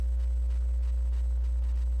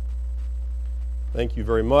Thank you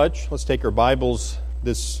very much. Let's take our Bibles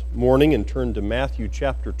this morning and turn to Matthew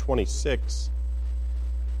chapter 26.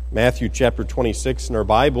 Matthew chapter 26 in our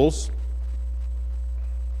Bibles.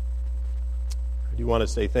 I do want to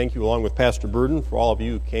say thank you along with Pastor Burden for all of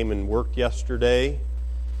you who came and worked yesterday.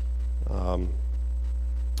 I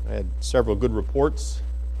had several good reports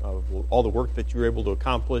of all the work that you were able to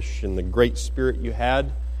accomplish and the great spirit you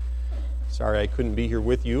had. Sorry I couldn't be here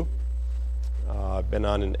with you. I've been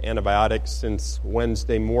on an antibiotic since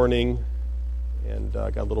Wednesday morning and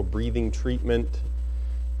got a little breathing treatment.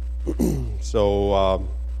 So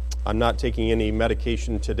I'm not taking any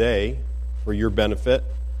medication today for your benefit.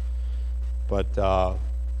 But it was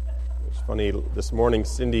funny, this morning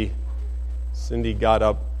Cindy got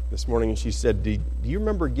up this morning and she said, do you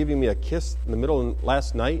remember giving me a kiss in the middle of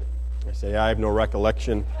last night? I said, I have no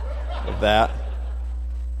recollection of that.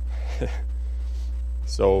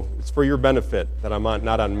 So it's for your benefit that I'm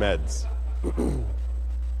not on meds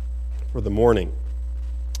for the morning.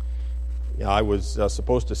 Yeah, I was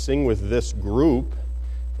supposed to sing with this group,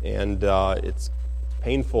 and it's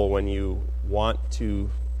painful when you want to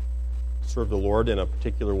serve the Lord in a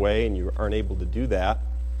particular way and you aren't able to do that.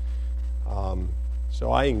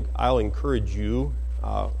 So I'll encourage you,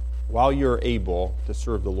 while you're able to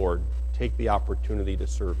serve the Lord, take the opportunity to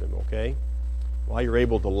serve Him, okay? While you're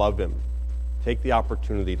able to love Him, take the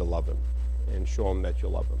opportunity to love Him and show Him that you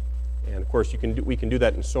love Him. And of course, we can do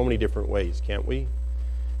that in so many different ways, can't we?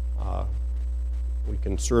 We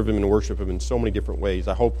can serve Him and worship Him in so many different ways.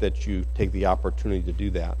 I hope that you take the opportunity to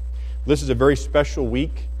do that. This is a very special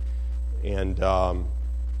week, and of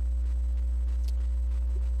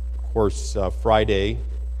course, Friday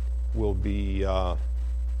will be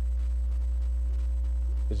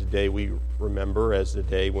is a day we remember as the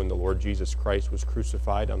day when the Lord Jesus Christ was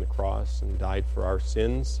crucified on the cross and died for our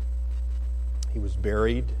sins. He was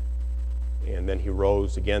buried, and then He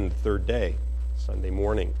rose again the third day, Sunday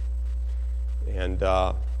morning. And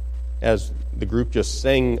as the group just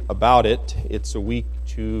sang about it, it's a week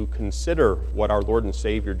to consider what our Lord and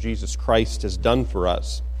Savior Jesus Christ has done for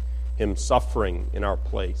us, Him suffering in our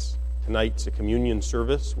place. Tonight's a communion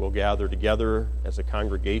service. We'll gather together as a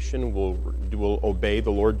congregation. We'll obey the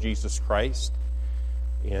Lord Jesus Christ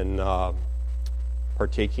in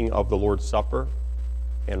partaking of the Lord's Supper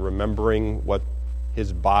and remembering what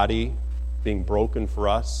His body being broken for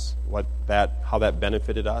us, how that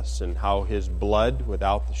benefited us, and how His blood,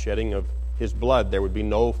 without the shedding of His blood, there would be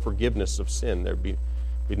no forgiveness of sin.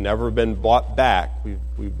 We'd never been bought back.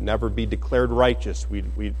 We'd never be declared righteous.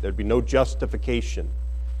 There'd be no justification.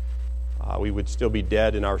 We would still be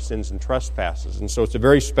dead in our sins and trespasses. And so it's a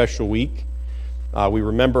very special week. We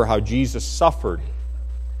remember how Jesus suffered,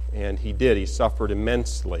 and He did. He suffered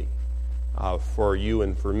immensely for you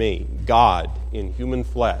and for me. God in human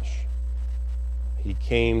flesh. He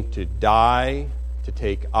came to die to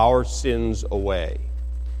take our sins away.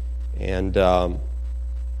 And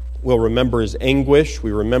we'll remember His anguish.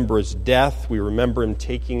 We remember His death. We remember Him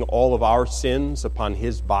taking all of our sins upon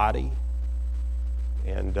His body.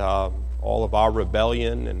 And all of our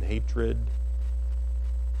rebellion and hatred.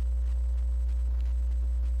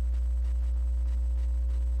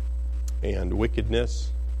 And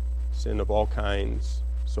wickedness, sin of all kinds,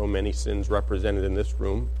 so many sins represented in this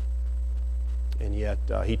room. And yet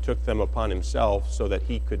He took them upon Himself so that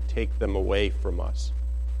He could take them away from us.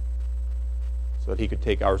 So that He could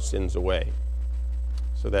take our sins away.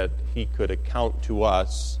 So that He could account to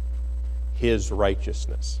us His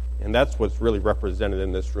righteousness. And that's what's really represented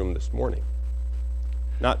in this room this morning.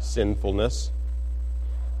 Not sinfulness,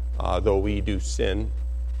 though we do sin,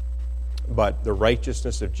 but the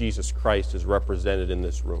righteousness of Jesus Christ is represented in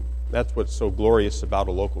this room. That's what's so glorious about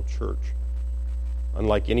a local church.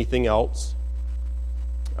 Unlike anything else,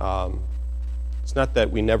 it's not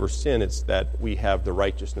that we never sin, it's that we have the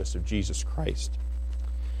righteousness of Jesus Christ.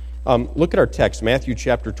 Look at our text, Matthew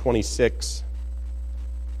chapter 26.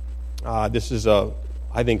 This is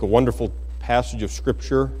I think a wonderful passage of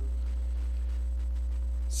Scripture,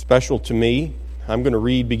 special to me. I'm going to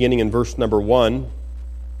read beginning in verse number 1,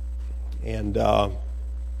 and I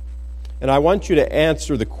want you to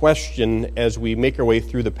answer the question as we make our way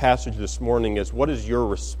through the passage this morning: is what is your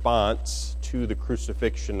response to the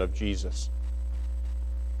crucifixion of Jesus?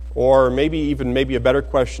 Or maybe a better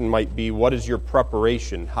question might be, what is your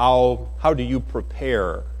preparation? How do you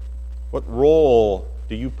prepare? What role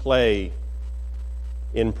do you play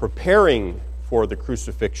in preparing for the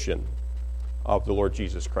crucifixion of the Lord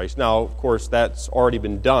Jesus Christ? Now, of course, that's already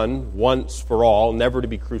been done once for all, never to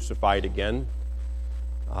be crucified again.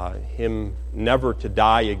 Him never to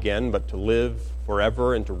die again, but to live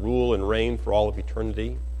forever and to rule and reign for all of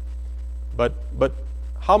eternity. But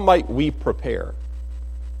how might we prepare?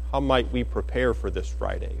 How might we prepare for this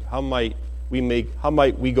Friday? How might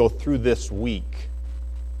we go through this week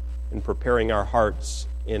in preparing our hearts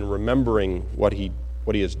in remembering what he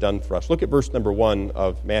has done for us? Look at verse number 1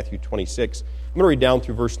 of Matthew 26. I'm going to read down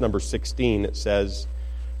through verse number 16. It says,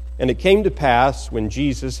 "And it came to pass when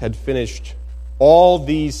Jesus had finished all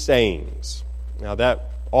these sayings." Now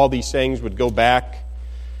that all these sayings would go back,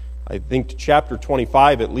 I think, to chapter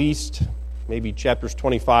 25 at least, maybe chapters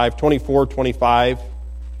 25, 24, 25.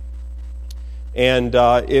 And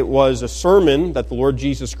it was a sermon that the Lord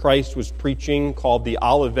Jesus Christ was preaching called the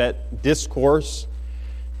Olivet Discourse.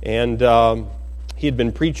 And he had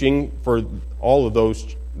been preaching for all of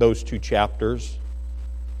those two chapters.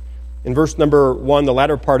 In verse number 1, the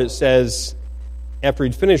latter part, it says, after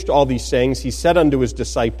he'd finished all these sayings, he said unto his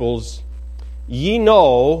disciples, "Ye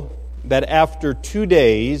know that after 2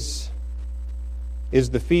 days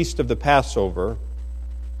is the feast of the Passover."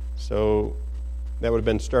 So that would have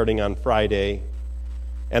been starting on Friday.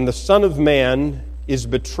 "And the Son of Man is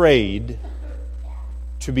betrayed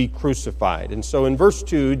to be crucified." And so in verse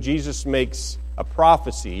 2, Jesus makes a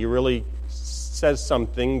prophecy. He really says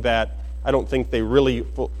something that I don't think they really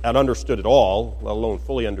had understood at all, let alone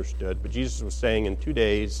fully understood. But Jesus was saying in 2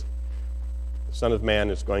 days, the Son of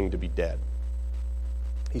Man is going to be dead.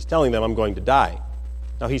 He's telling them, I'm going to die.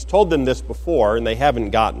 Now, he's told them this before, and they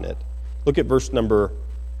haven't gotten it. Look at verse number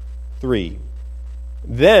 3.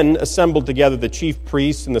 "Then assembled together the chief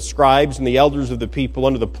priests and the scribes and the elders of the people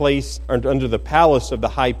under the palace of the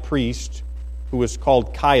high priest, who was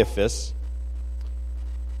called Caiaphas,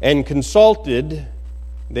 and consulted."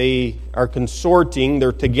 They are consorting,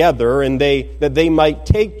 they're together, and that they might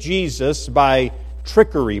take Jesus by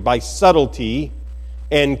trickery, by subtlety,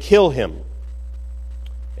 and kill him.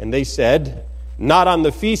 And they said, "Not on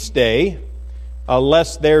the feast day,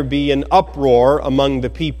 lest there be an uproar among the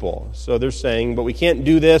people." So they're saying, but we can't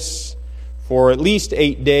do this for at least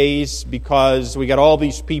 8 days because we got all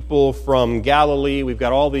these people from Galilee, we've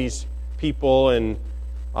got all these people, and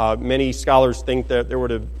many scholars think that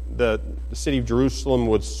the city of Jerusalem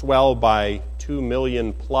would swell by 2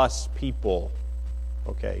 million plus people,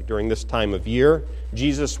 during this time of year.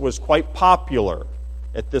 Jesus was quite popular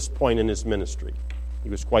at this point in his ministry. He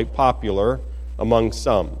was quite popular among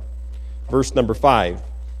some. Verse number 5,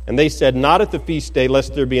 "And they said, Not at the feast day,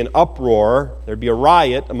 lest there be an uproar, there be a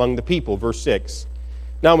riot among the people." Verse 6,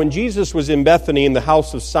 "Now when Jesus was in Bethany in the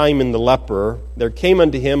house of Simon the leper, there came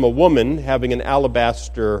unto him a woman having an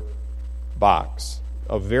alabaster box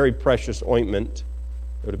of very precious ointment,"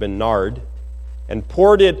 it would have been nard, "and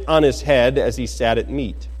poured it on his head as he sat at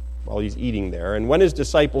meat," while he's eating there. "And when his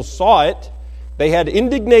disciples saw it, they had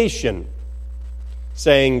indignation,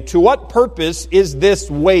 saying, To what purpose is this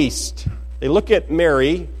waste?" They look at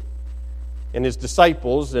Mary and his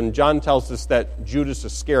disciples, and John tells us that Judas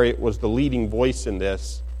Iscariot was the leading voice in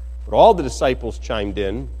this. But all the disciples chimed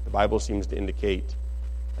in, the Bible seems to indicate,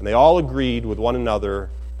 and they all agreed with one another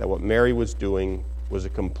that what Mary was doing was a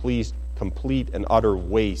complete and utter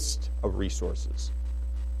waste of resources.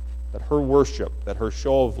 That her worship, that her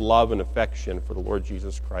show of love and affection for the Lord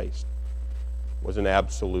Jesus Christ was an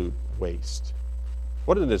absolute waste.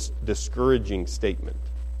 What a discouraging statement,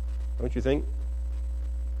 don't you think?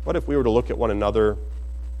 What if we were to look at one another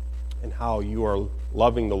and how you are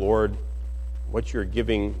loving the Lord, what you're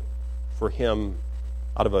giving for him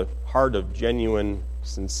out of a heart of genuine,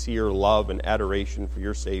 sincere love and adoration for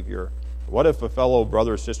your Savior? What if a fellow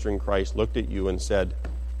brother or sister in Christ looked at you and said,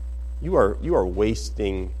 you are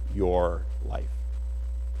wasting your life?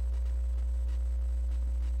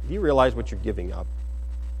 Do you realize what you're giving up?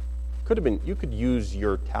 You could use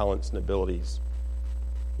your talents and abilities,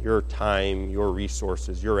 your time, your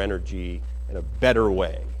resources, your energy in a better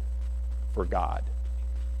way for God.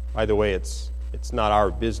 By the way, it's not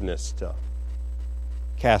our business to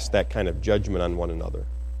cast that kind of judgment on one another.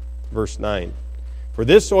 Verse 9, For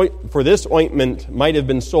this ointment might have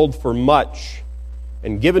been sold for much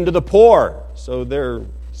and given to the poor. So they're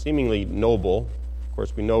seemingly noble. Of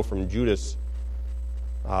course, we know from Judas,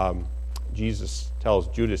 Jesus tells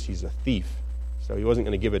Judas he's a thief. So he wasn't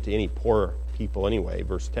going to give it to any poor people anyway.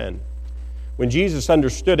 Verse 10. When Jesus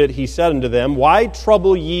understood it, he said unto them, Why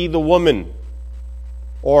trouble ye the woman?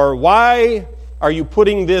 Or why are you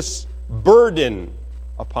putting this burden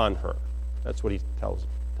upon her? That's what he tells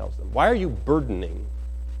them. Why are you burdening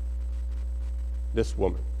this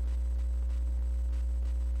woman?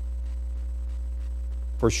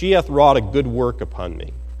 For she hath wrought a good work upon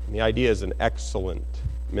me. And the idea is an excellent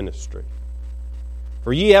ministry.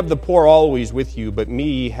 For ye have the poor always with you, but me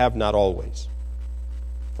ye have not always.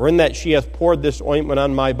 For in that she hath poured this ointment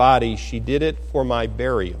on my body, she did it for my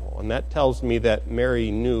burial. And that tells me that Mary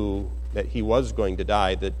knew that he was going to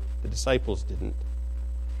die, that the disciples didn't.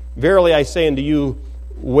 Verily I say unto you,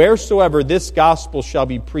 wheresoever this gospel shall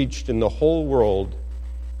be preached in the whole world,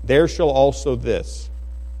 there shall also this,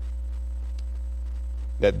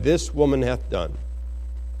 that this woman hath done,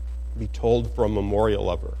 be told for a memorial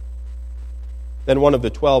of her. Then one of the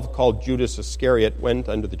 12, called Judas Iscariot, went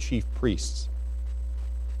unto the chief priests,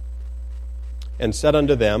 and said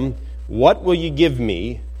unto them, What will ye give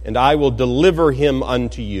me, and I will deliver him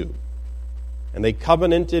unto you? And they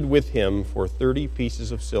covenanted with him for 30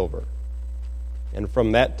 pieces of silver. And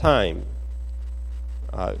from that time,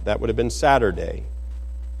 that would have been Saturday,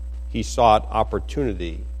 he sought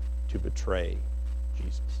opportunity to betray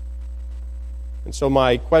Jesus. And so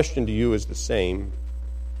my question to you is the same.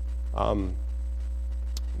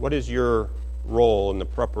 What is your role in the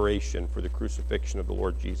preparation for the crucifixion of the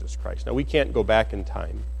Lord Jesus Christ? Now, we can't go back in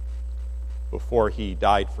time before he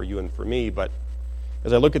died for you and for me, but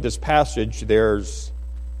as I look at this passage, there's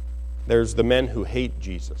the men who hate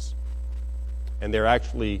Jesus, and they're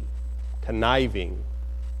actually conniving.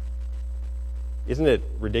 Isn't it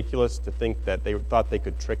ridiculous to think that they thought they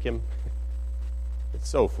could trick him? It's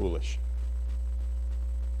so foolish.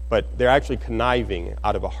 But they're actually conniving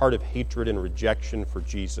out of a heart of hatred and rejection for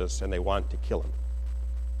Jesus, and they want to kill him.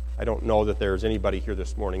 I don't know that there's anybody here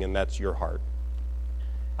this morning, and that's your heart.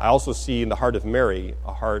 I also see in the heart of Mary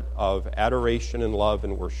a heart of adoration and love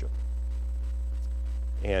and worship.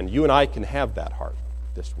 And you and I can have that heart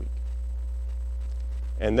this week.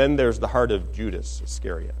 And then there's the heart of Judas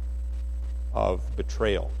Iscariot, of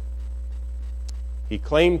betrayal. He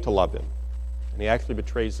claimed to love him, and he actually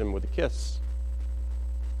betrays him with a kiss.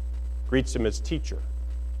 Greets him as teacher,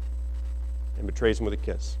 and betrays him with a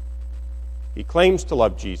kiss. He claims to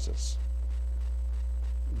love Jesus,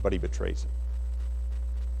 but he betrays him.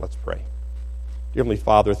 Let's pray. Dear Heavenly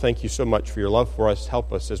Father, thank you so much for your love for us.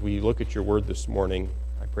 Help us as we look at your word this morning.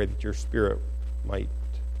 I pray that your Spirit might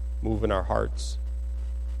move in our hearts.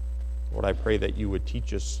 Lord, I pray that you would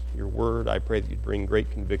teach us your word. I pray that you'd bring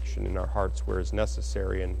great conviction in our hearts where is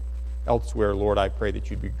necessary. And elsewhere, Lord, I pray that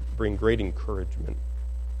you'd bring great encouragement.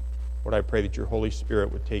 Lord, I pray that your Holy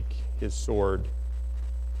Spirit would take his sword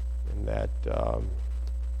and that,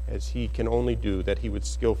 as he can only do, that he would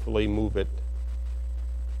skillfully move it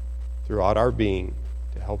throughout our being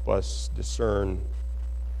to help us discern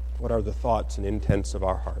what are the thoughts and intents of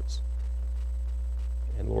our hearts.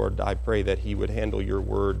 And Lord, I pray that he would handle your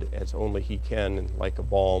word as only he can, like a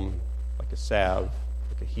balm, like a salve,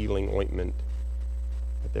 like a healing ointment,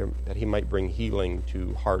 that he might bring healing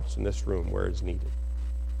to hearts in this room where it's needed.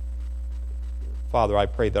 Father, I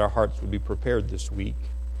pray that our hearts would be prepared this week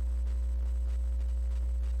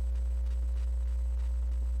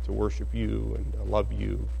to worship you and to love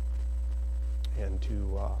you and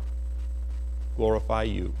to glorify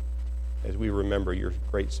you as we remember your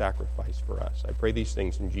great sacrifice for us. I pray these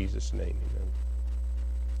things in Jesus' name. Amen.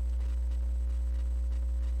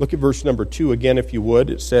 Look at verse number 2 again, if you would.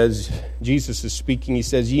 It says, Jesus is speaking. He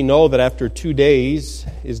says, Ye know that after 2 days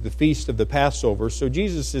is the feast of the Passover. So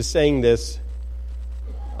Jesus is saying this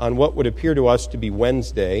on what would appear to us to be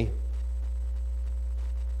Wednesday.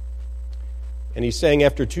 And he's saying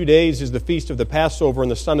after 2 days is the feast of the Passover, and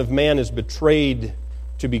the Son of Man is betrayed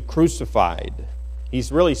to be crucified.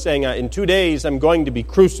 He's really saying, in 2 days I'm going to be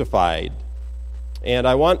crucified. And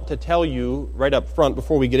I want to tell you right up front,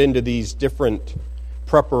 before we get into these different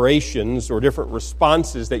preparations or different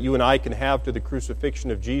responses that you and I can have to the crucifixion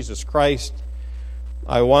of Jesus Christ,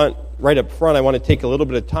 right up front, I want to take a little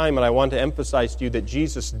bit of time, and I want to emphasize to you that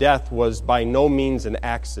Jesus' death was by no means an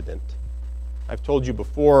accident. I've told you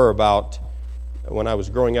before about when I was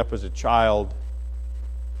growing up as a child.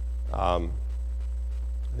 I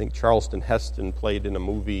think Charleston Heston played in a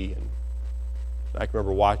movie, and I can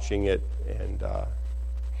remember watching it and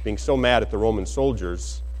being so mad at the Roman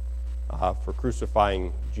soldiers for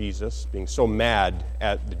crucifying Jesus, being so mad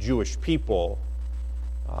at the Jewish people,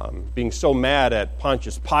 being so mad at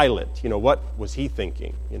Pontius Pilate. What was he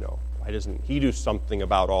thinking? Why doesn't he do something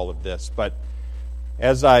about all of this? But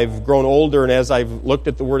as I've grown older and as I've looked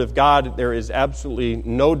at the Word of God, there is absolutely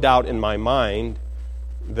no doubt in my mind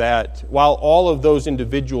that while all of those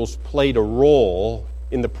individuals played a role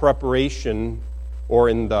in the preparation or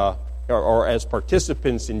as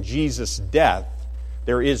participants in Jesus' death,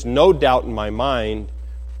 there is no doubt in my mind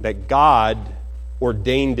that God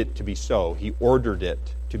ordained it to be so. He ordered it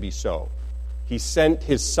to be so. He sent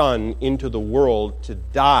his Son into the world to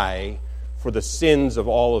die for the sins of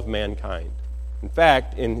all of mankind. In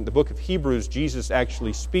fact, in the book of Hebrews, Jesus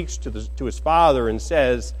actually speaks to his Father and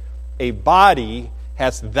says, "A body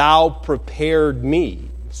hast thou prepared me."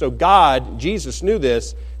 So God, Jesus knew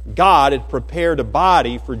this, God had prepared a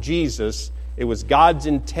body for Jesus. It was God's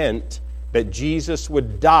intent that Jesus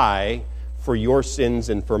would die for your sins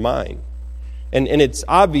and for mine. And it's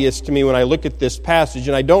obvious to me when I look at this passage,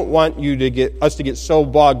 and I don't want us to get so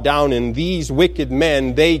bogged down in these wicked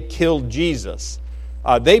men, they killed Jesus.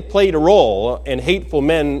 They played a role, and hateful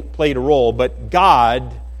men played a role, but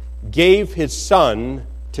God gave his Son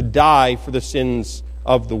to die for the sins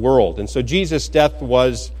of the world. And so Jesus' death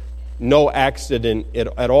was no accident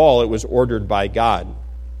at all. It was ordered by God.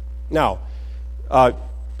 Now,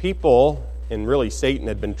 people, and really Satan,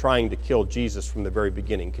 had been trying to kill Jesus from the very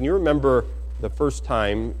beginning. Can you remember the first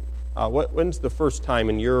time, when's the first time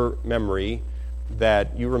in your memory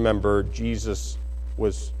that you remember Jesus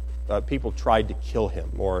was, people tried to kill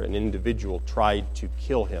him, or an individual tried to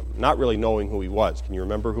kill him, not really knowing who he was? Can you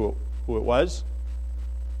remember who it was?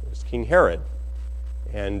 It was King Herod.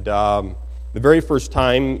 And the very first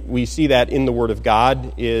time we see that in the Word of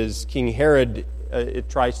God is King Herod it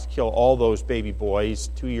tries to kill all those baby boys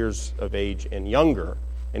 2 years of age and younger.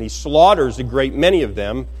 And he slaughters a great many of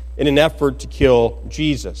them in an effort to kill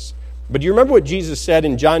Jesus. But do you remember what Jesus said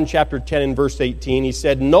in John chapter 10 and verse 18? He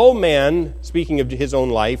said, "No man," speaking of his own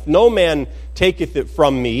life, "no man taketh it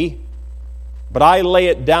from me, but I lay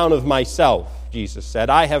it down of myself," Jesus said.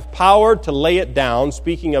 "I have power to lay it down,"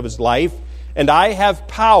 speaking of his life, "and I have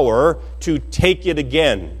power to take it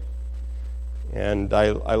again." And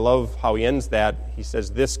I love how he ends that. He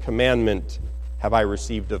says, "This commandment have I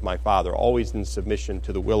received of my Father," always in submission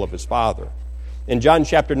to the will of his Father. In John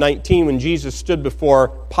chapter 19, when Jesus stood before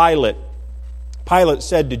Pilate, Pilate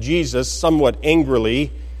said to Jesus, somewhat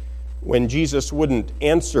angrily, when Jesus wouldn't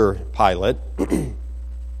answer Pilate,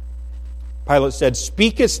 Pilate said,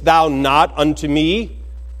 "Speakest thou not unto me?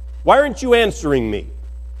 Why aren't you answering me?"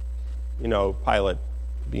 You know, Pilate,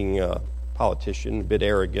 being a politician, a bit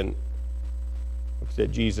arrogant,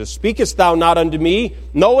 said, "Jesus, speakest thou not unto me?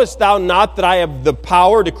 Knowest thou not that I have the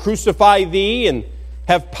power to crucify thee and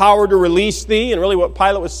have power to release thee?" And really what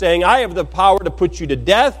Pilate was saying, I have the power to put you to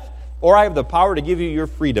death, or I have the power to give you your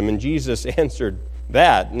freedom. And Jesus answered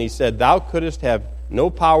that, and he said, "Thou couldst have no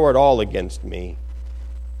power at all against me,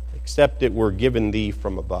 except it were given thee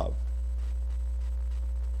from above."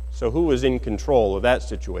 So who was in control of that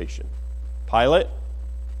situation? Pilate?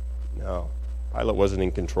 No, Pilate wasn't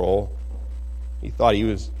in control. He thought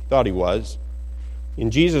he was.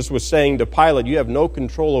 And Jesus was saying to Pilate, "You have no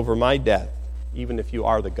control over my death, even if you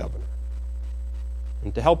are the governor."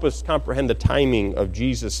 And to help us comprehend the timing of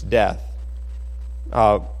Jesus' death,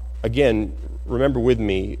 again, remember with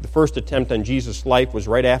me, the first attempt on Jesus' life was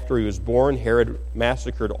right after he was born. Herod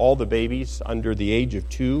massacred all the babies under the age of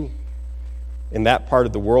 2 in that part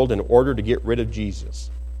of the world in order to get rid of Jesus.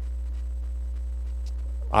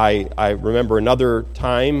 I remember another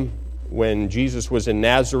time when Jesus was in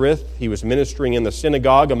Nazareth. He was ministering in the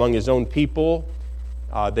synagogue among his own people.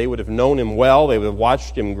 They would have known him well. They would have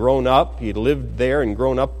watched him grown up. He had lived there and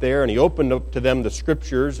grown up there, and he opened up to them the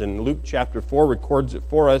Scriptures, and Luke chapter 4 records it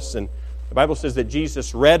for us. And the Bible says that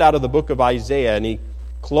Jesus read out of the book of Isaiah, and he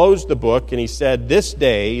closed the book, and he said, "This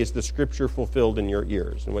day is the Scripture fulfilled in your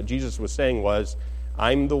ears." And what Jesus was saying was,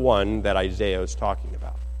 I'm the one that Isaiah is talking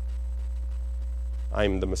about.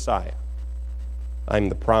 I'm the Messiah. I'm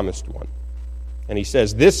the promised one. And he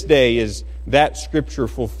says, this day is that Scripture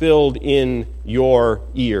fulfilled in your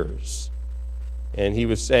ears. And he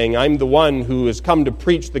was saying, I'm the one who has come to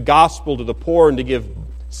preach the gospel to the poor and to give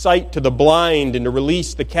sight to the blind and to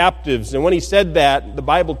release the captives. And when he said that, the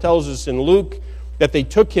Bible tells us in Luke that they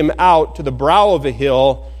took him out to the brow of a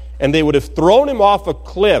hill, and they would have thrown him off a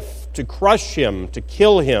cliff to crush him, to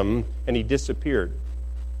kill him, and he disappeared.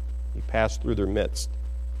 He passed through their midst.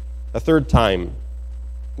 A third time,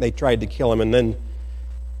 they tried to kill him, and then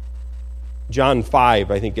John 5,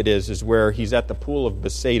 I think it is where he's at the pool of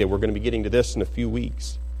Bethsaida. We're going to be getting to this in a few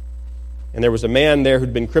weeks. And there was a man there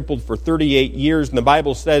who'd been crippled for 38 years, and the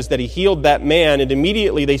Bible says that he healed that man, and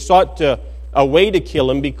immediately they sought a way to kill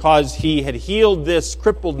him because he had healed this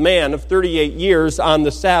crippled man of 38 years on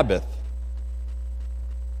the Sabbath.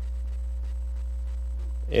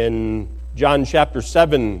 In John chapter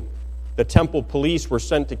 7, the temple police were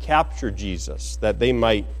sent to capture Jesus, that they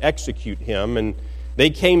might execute him, and they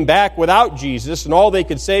came back without Jesus, and all they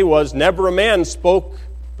could say was, never a man spoke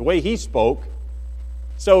the way he spoke.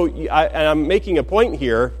 So I'm making a point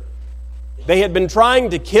here. They had been trying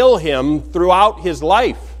to kill him throughout his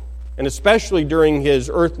life, and especially during his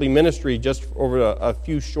earthly ministry just over a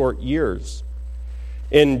few short years.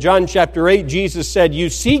 In John chapter 8, Jesus said, "You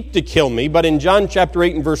seek to kill me," but in John chapter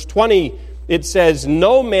 8 and verse 20, it says,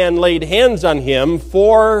 "No man laid hands on him,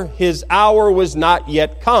 for his hour was not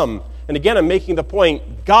yet come." And again, I'm making the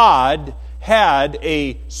point, God had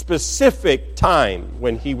a specific time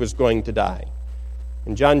when he was going to die.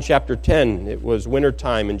 In John chapter 10, it was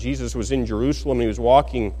wintertime, and Jesus was in Jerusalem, and he was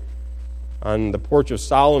walking on the porch of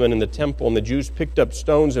Solomon in the temple, and the Jews picked up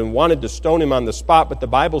stones and wanted to stone him on the spot, but the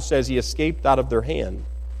Bible says he escaped out of their hand.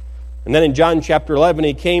 And then in John chapter 11,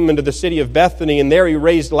 he came into the city of Bethany, and there he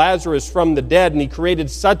raised Lazarus from the dead, and he created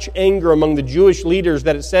such anger among the Jewish leaders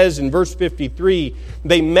that it says in verse 53,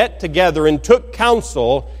 they met together and took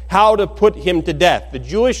counsel how to put him to death. The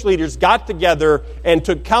Jewish leaders got together and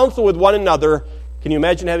took counsel with one another. Can you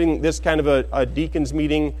imagine having this kind of a deacons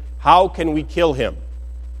meeting? How can we kill him?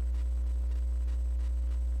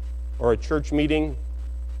 Or a church meeting?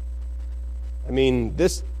 I mean,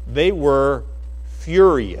 they were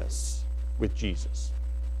furious with Jesus.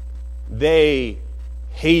 They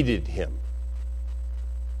hated him.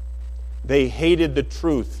 They hated the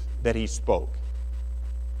truth that he spoke.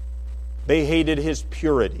 They hated his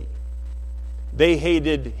purity. They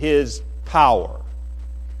hated his power.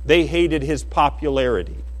 They hated his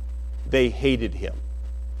popularity. They hated him.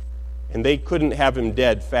 And they couldn't have him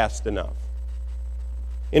dead fast enough.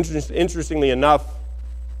 Interestingly enough,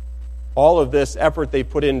 all of this effort they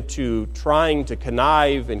put into trying to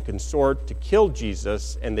connive and consort to kill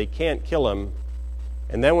Jesus, and they can't kill him.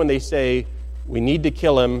 And then when they say, we need to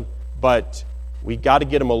kill him, but we got to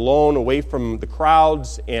get him alone, away from the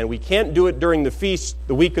crowds, and we can't do it during the feast,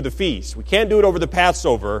 the week of the feast. We can't do it over the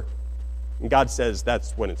Passover. And God says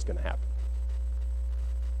that's when it's going to happen.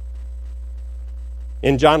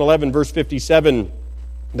 In John 11, verse 57,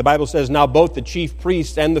 the Bible says, now both the chief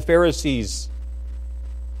priests and the Pharisees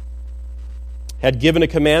had given a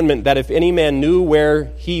commandment that if any man knew where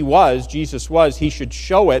he was, Jesus was, he should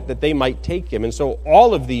show it, that they might take him. And so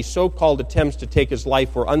all of these so-called attempts to take his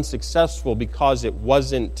life were unsuccessful because it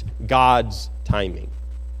wasn't God's timing.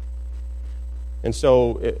 And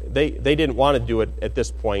so they didn't want to do it at this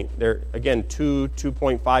point. There, again,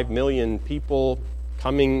 2.5 million people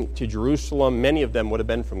coming to Jerusalem. Many of them would have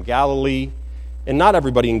been from Galilee. And not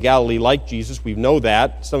everybody in Galilee liked Jesus. We know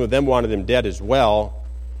that. Some of them wanted him dead as well.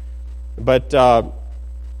 But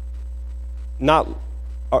not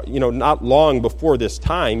long before this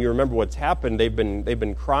time, you remember what's happened. They've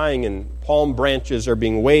been crying, and palm branches are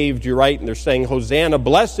being waved. You're right, and they're saying, "Hosanna!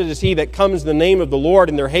 Blessed is he that comes in the name of the Lord,"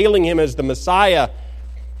 and they're hailing him as the Messiah.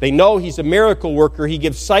 They know he's a miracle worker. He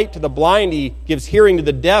gives sight to the blind. He gives hearing to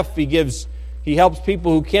the deaf. He helps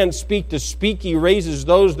people who can't speak to speak. He raises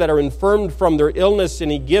those that are infirmed from their illness,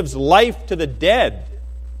 and he gives life to the dead.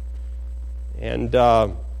 And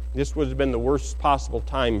this would have been the worst possible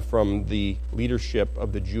time from the leadership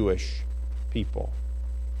of the Jewish people.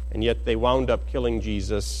 And yet they wound up killing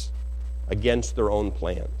Jesus against their own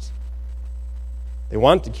plans. They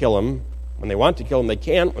want to kill him. When they want to kill him, they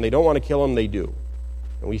can't. When they don't want to kill him, they do.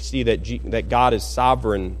 And we see that God is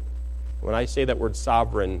sovereign. When I say that word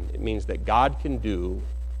sovereign, it means that God can do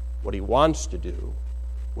what he wants to do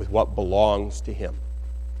with what belongs to him.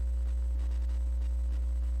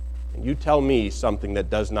 And you tell me something that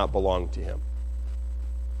does not belong to him.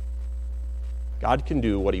 God can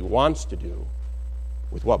do what he wants to do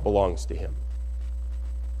with what belongs to him.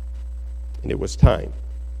 And it was time.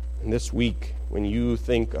 And this week, when you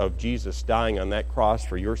think of Jesus dying on that cross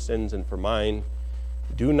for your sins and for mine,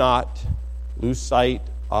 do not lose sight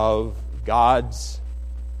of God's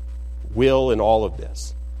will in all of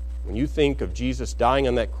this. When you think of Jesus dying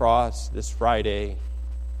on that cross this Friday,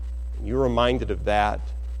 and you're reminded of that,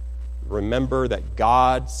 remember that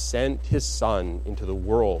God sent his Son into the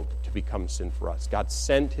world to become sin for us. God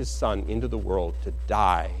sent his Son into the world to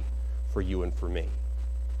die for you and for me.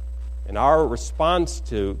 And our response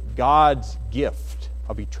to God's gift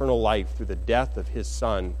of eternal life through the death of his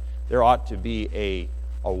Son, there ought to be a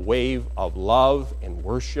wave of love and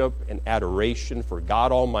worship and adoration for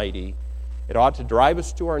God Almighty. It ought to drive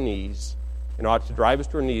us to our knees. It ought to drive us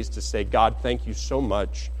to our knees to say, God, thank you so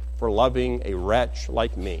much for loving a wretch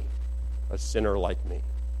like me, a sinner like me,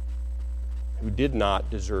 who did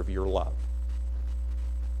not deserve your love.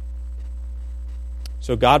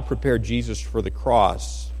 So God prepared Jesus for the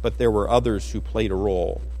cross, but there were others who played a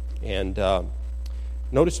role. And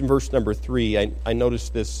notice in verse number 3, I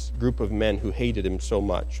noticed this group of men who hated him so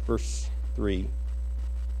much. Verse 3.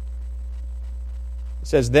 It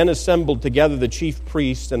says, then assembled together the chief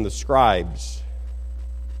priests and the scribes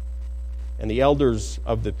and the elders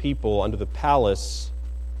of the people under the palace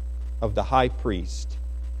of the high priest,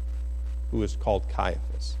 who is called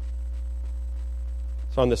Caiaphas.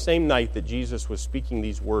 So on the same night that Jesus was speaking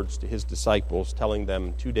these words to his disciples, telling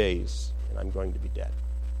them, 2 days, and I'm going to be dead.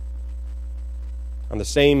 On the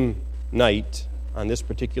same night, on this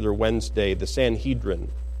particular Wednesday, the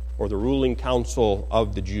Sanhedrin, or the ruling council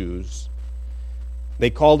of the Jews, they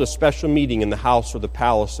called a special meeting in the house or the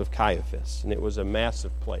palace of Caiaphas, and it was a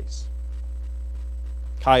massive place.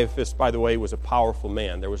 Caiaphas, by the way, was a powerful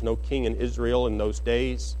man. There was no king in Israel in those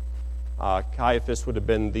days. Caiaphas would have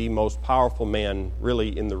been the most powerful man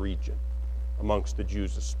really in the region, amongst the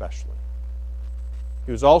Jews especially.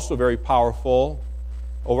 He was also very powerful.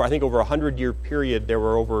 Over a 100-year period, there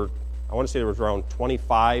were around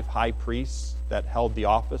 25 high priests that held the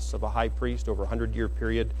office of a high priest over a 100-year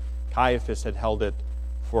period. Caiaphas had held it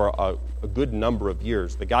for a good number of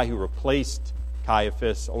years. The guy who replaced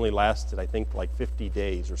Caiaphas only lasted, I think, like 50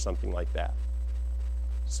 days or something like that.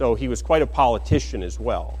 So he was quite a politician as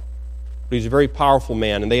well. But he's a very powerful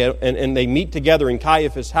man. And they meet together in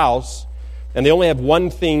Caiaphas' house, and they only have one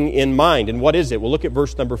thing in mind. And what is it? We'll look at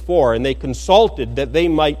verse number 4. And they consulted that they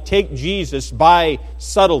might take Jesus by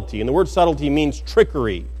subtlety. And the word subtlety means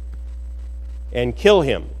trickery. And kill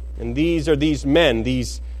him. And these are these men,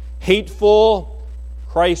 these hateful,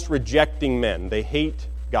 Christ-rejecting men. They hate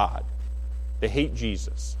God. They hate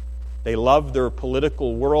Jesus. They love their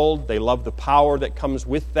political world. They love the power that comes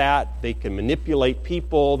with that. They can manipulate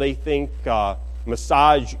people. They think,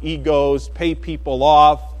 massage egos, pay people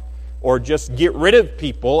off, or just get rid of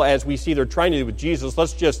people, as we see they're trying to do with Jesus.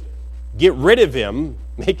 Let's just get rid of him,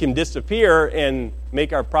 make him disappear, and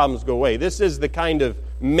make our problems go away. This is the kind of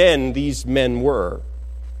men these men were.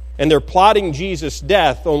 And they're plotting Jesus'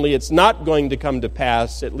 death, only it's not going to come to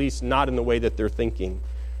pass, at least not in the way that they're thinking.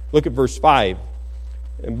 Look at verse 5.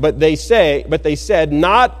 But they said,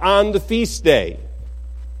 not on the feast day.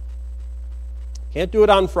 Can't do it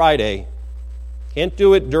on Friday. Can't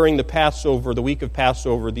do it during the Passover, the week of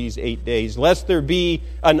Passover, these 8 days, lest there be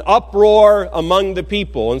an uproar among the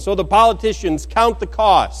people. And so the politicians count the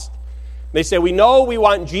cost. They say, we know we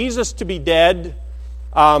want Jesus to be dead.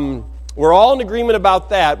 We're all in agreement about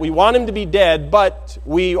that. We want him to be dead, but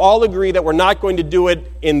we all agree that we're not going to do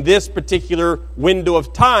it in this particular window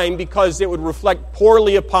of time because it would reflect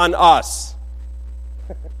poorly upon us.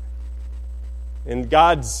 And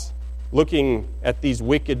God's looking at these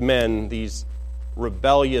wicked men, these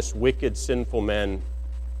rebellious, wicked, sinful men.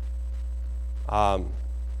 And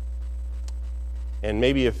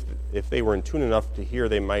maybe if they were in tune enough to hear,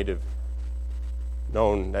 they might have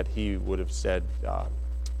known that he would have said,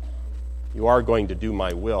 you are going to do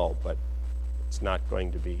my will, but it's not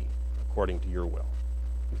going to be according to your will.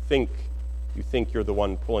 You think you're the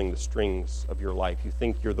one pulling the strings of your life. You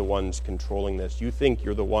think you're the ones controlling this. You think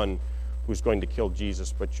you're the one who's going to kill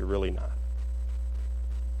Jesus, but you're really not.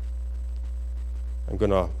 I'm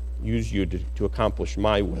going to use you to accomplish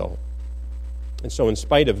my will. And so in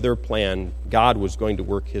spite of their plan, God was going to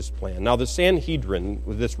work his plan. Now the Sanhedrin,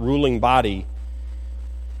 with this ruling body,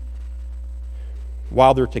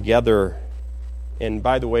 while they're together, and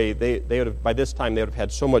by the way, they would have, by this time they would have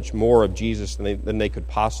had so much more of Jesus than they could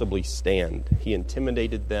possibly stand. He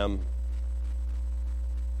intimidated them.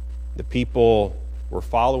 The people were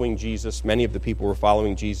following Jesus. Many of the people were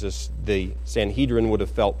following Jesus. The Sanhedrin would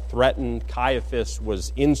have felt threatened. Caiaphas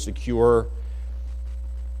was insecure.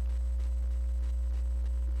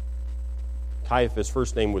 Caiaphas'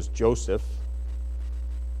 first name was Joseph.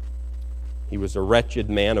 He was a wretched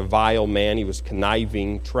man, a vile man. He was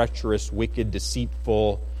conniving, treacherous, wicked,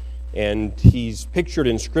 deceitful. And he's pictured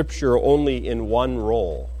in Scripture only in one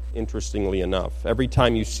role, interestingly enough. Every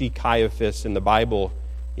time you see Caiaphas in the Bible,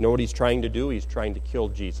 you know what he's trying to do? He's trying to kill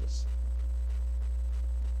Jesus.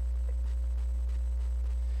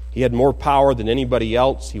 He had more power than anybody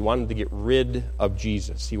else. He wanted to get rid of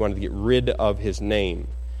Jesus. He wanted to get rid of his name.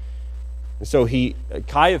 And so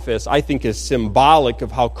Caiaphas, I think, is symbolic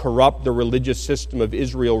of how corrupt the religious system of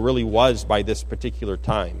Israel really was by this particular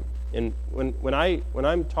time. And when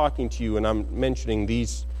I'm talking to you and I'm mentioning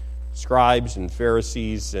these scribes and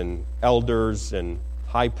Pharisees and elders and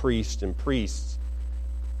high priests and priests,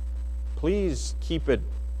 please keep it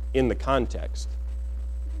in the context.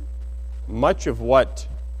 Much of what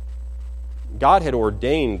God had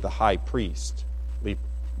ordained the high priestly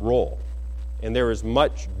role. And there is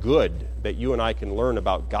much good that you and I can learn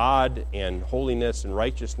about God and holiness and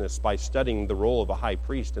righteousness by studying the role of a high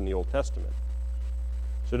priest in the Old Testament.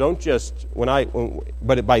 So don't just,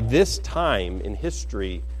 but by this time in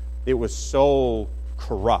history, it was so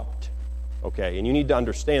corrupt, okay? And you need to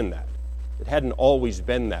understand that. It hadn't always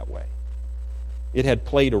been that way. It had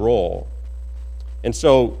played a role. And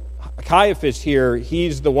so Caiaphas here,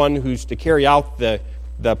 he's the one who's to carry out the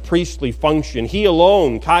the priestly function. He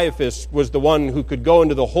alone, Caiaphas, was the one who could go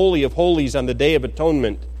into the Holy of Holies on the Day of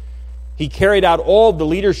Atonement. He carried out all the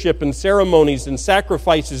leadership and ceremonies and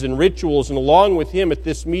sacrifices and rituals, and along with him at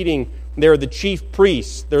this meeting, they're the chief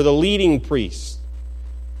priests. They're the leading priests.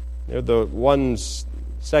 They're the ones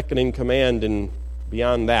second in command, and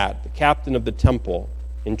beyond that, the captain of the temple,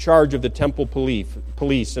 in charge of the temple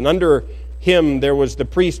police. And under him, there was the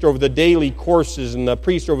priest over the daily courses and the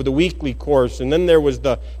priest over the weekly course. And then there was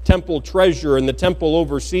the temple treasurer and the temple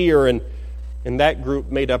overseer, and that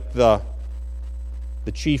group made up the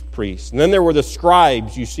chief priests. And then there were the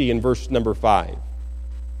scribes, you see in verse number 5,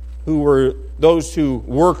 who were those who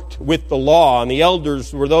worked with the law, and the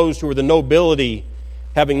elders were those who were the nobility,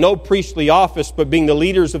 having no priestly office, but being the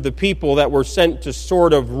leaders of the people that were sent to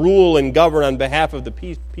sort of rule and govern on behalf of the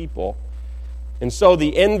people. And so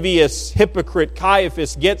the envious hypocrite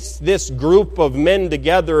Caiaphas gets this group of men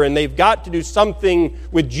together, and they've got to do something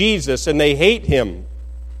with Jesus, and they hate him.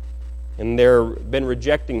 And they've been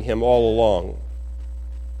rejecting him all along.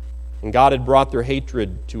 And God had brought their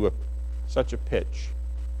hatred to such a pitch.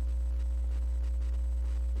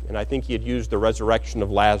 And I think he had used the resurrection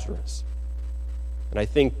of Lazarus. And I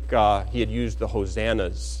think he had used the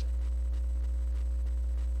hosannas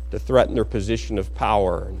to threaten their position of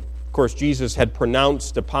power. And of course, Jesus had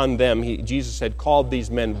pronounced upon them, Jesus had called these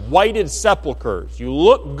men whited sepulchres. You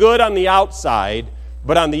look good on the outside,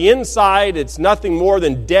 but on the inside, it's nothing more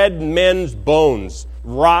than dead men's bones,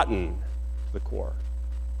 rotten to the core.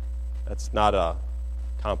 That's not a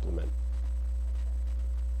compliment.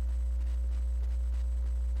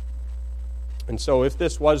 And so if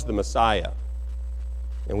this was the Messiah,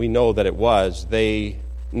 and we know that it was, they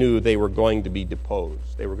knew they were going to be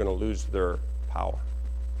deposed. They were going to lose their power.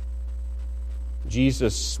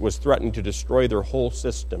 Jesus was threatening to destroy their whole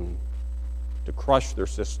system, to crush their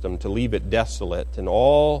system, to leave it desolate. And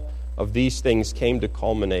all of these things came to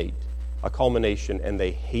a culmination, and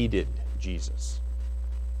they hated Jesus.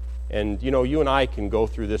 And, you and I can go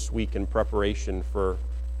through this week in preparation for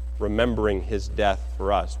remembering his death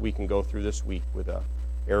for us. We can go through this week with an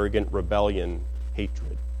arrogant rebellion,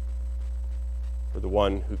 hatred for the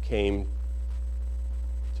one who came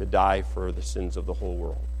to die for the sins of the whole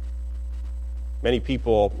world. Many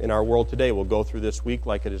people in our world today will go through this week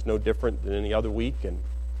like it is no different than any other week, and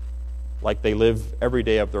like they live every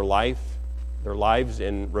day of their lives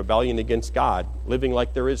in rebellion against God, living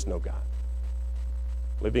like there is no God,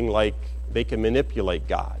 living like they can manipulate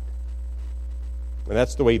God. And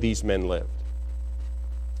that's the way these men lived.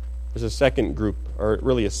 There's a second group, or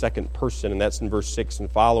really a second person, and that's in verse 6 and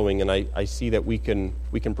following, and I see that we can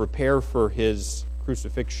prepare for his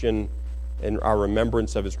crucifixion and our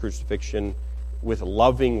remembrance of his crucifixion with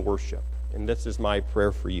loving worship. And this is my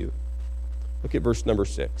prayer for you. Look at verse number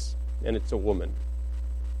 6. And it's a woman,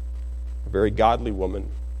 a very godly woman,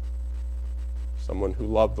 someone who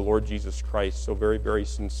loved the Lord Jesus Christ so very, very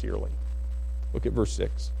sincerely. Look at verse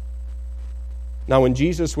 6. Now when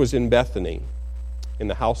Jesus was in Bethany, in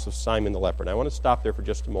the house of Simon the leper. And I want to stop there for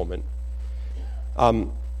just a moment.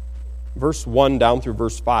 Verse 1 down through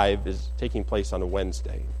verse 5 is taking place on a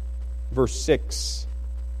Wednesday. Verse 6,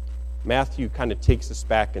 Matthew kind of takes us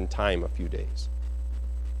back in time a few days.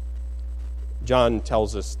 John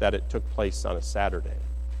tells us that it took place on a Saturday,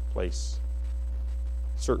 a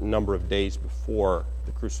certain number of days before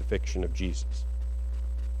the crucifixion of Jesus.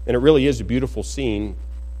 And it really is a beautiful scene,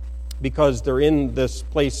 because they're in this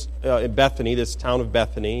place in Bethany, this town of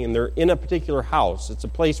Bethany, and they're in a particular house. It's a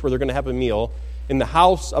place where they're going to have a meal in the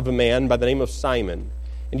house of a man by the name of Simon.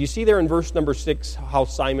 And you see there in verse number 6 how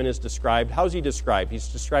Simon is described. How's he described? He's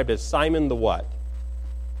described as Simon the what?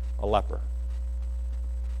 A leper.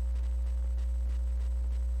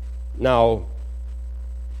 Now,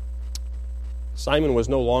 Simon was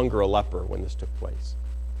no longer a leper when this took place.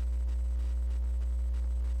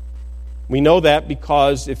 We know that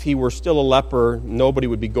because if he were still a leper, nobody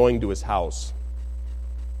would be going to his house.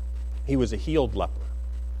 He was a healed leper.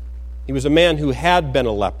 He was a man who had been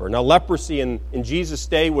a leper. Now, leprosy in Jesus'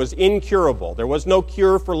 day was incurable. There was no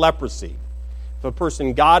cure for leprosy. If a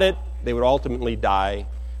person got it, they would ultimately die.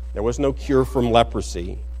 There was no cure from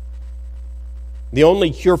leprosy. The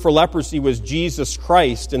only cure for leprosy was Jesus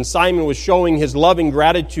Christ, and Simon was showing his loving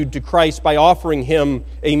gratitude to Christ by offering him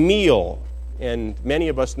a meal. And many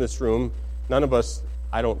of us in this room, none of us,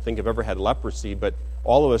 I don't think, have ever had leprosy, but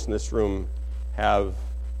all of us in this room have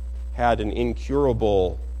had an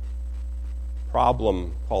incurable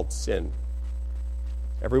problem called sin.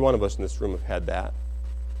 Every one of us in this room have had that,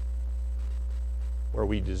 where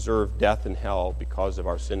we deserve death and hell because of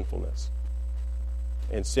our sinfulness.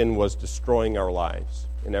 And sin was destroying our lives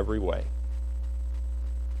in every way.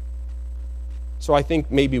 So I think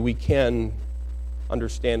maybe we can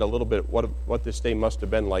understand a little bit what this day must have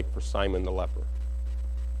been like for Simon the leper.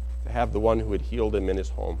 To have the one who had healed him in his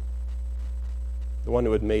home, the one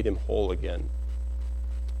who had made him whole again,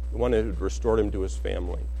 the one who had restored him to his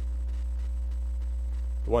family,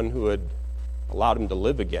 the one who had allowed him to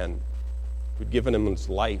live again, who had given him his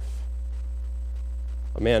life,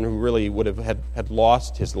 a man who really would have had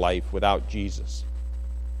lost his life without Jesus.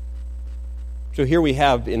 So here we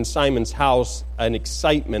have in Simon's house an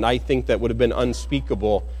excitement, I think, that would have been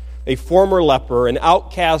unspeakable. A former leper, an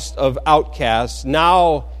outcast of outcasts,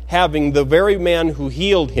 now having the very man who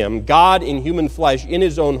healed him, God in human flesh, in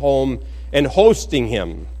his own home and hosting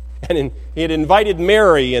him. And he had invited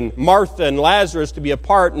Mary and Martha and Lazarus to be a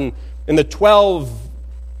part in the 12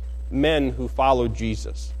 men who followed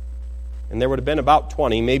Jesus. And there would have been about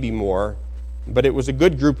 20, maybe more. But it was a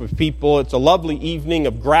good group of people. It's a lovely evening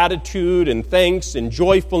of gratitude and thanks and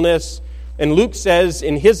joyfulness. And Luke says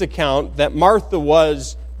in his account that Martha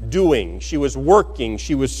was doing. She was working.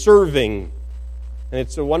 She was serving. And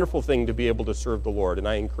it's a wonderful thing to be able to serve the Lord. And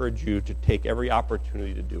I encourage you to take every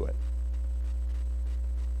opportunity to do it.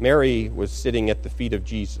 Mary was sitting at the feet of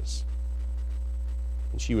Jesus.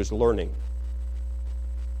 And she was learning.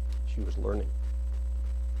 She was learning.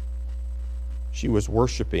 She was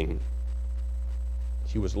worshiping.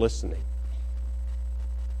 She was listening.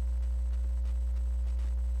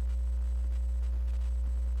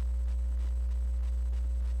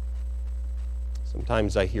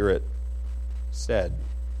 Sometimes I hear it said,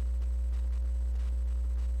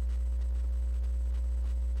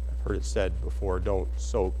 I've heard it said before, don't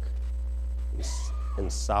soak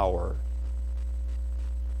and sour.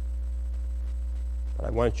 But I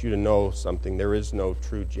want you to know something. There is no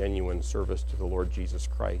true, genuine service to the Lord Jesus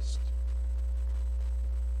Christ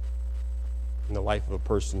in the life of a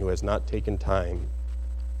person who has not taken time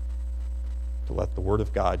to let the Word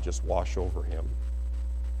of God just wash over him.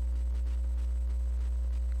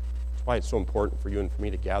 That's why it's so important for you and for me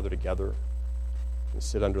to gather together and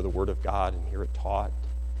sit under the Word of God and hear it taught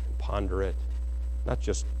and ponder it, not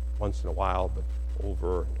just once in a while, but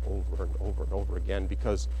over and over and over and over again.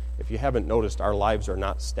 Because if you haven't noticed, our lives are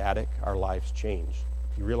not static. Our lives change.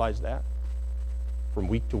 You realize that? From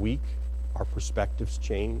week to week, our perspectives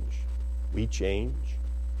change. We change.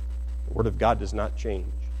 The Word of God does not change.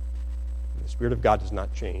 The Spirit of God does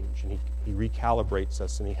not change. And He recalibrates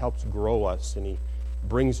us, and He helps grow us, and He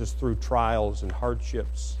brings us through trials and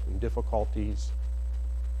hardships and difficulties.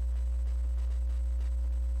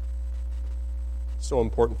 It's so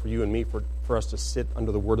important for you and me for us to sit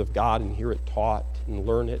under the Word of God and hear it taught and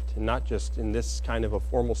learn it, and not just in this kind of a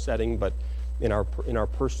formal setting, but in our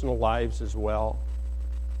personal lives as well.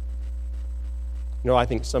 You know, I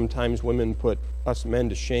think sometimes women put us men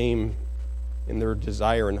to shame in their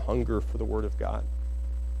desire and hunger for the Word of God.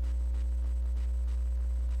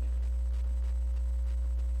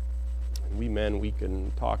 And we men, we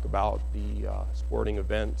can talk about the sporting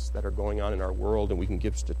events that are going on in our world, and we can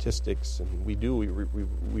give statistics, and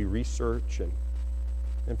we research,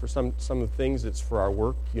 and for some of the things it's for our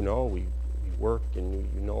work. You know, we work, and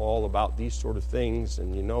you know all about these sort of things,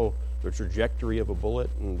 and you know the trajectory of a bullet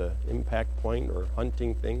and the impact point, or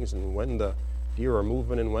hunting things, and when the deer are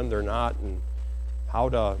moving and when they're not, and how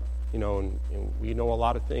to, and we know a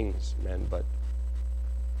lot of things, men, but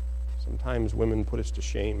sometimes women put us to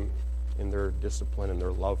shame in their discipline and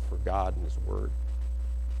their love for God and His Word.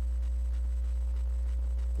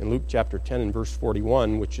 In Luke chapter 10 and verse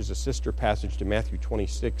 41, which is a sister passage to Matthew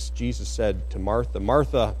 26, Jesus said to Martha,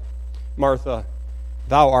 Martha, Martha,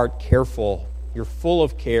 thou art careful. You're full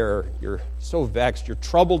of care. You're so vexed. You're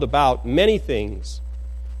troubled about many things.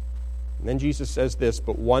 And then Jesus says this,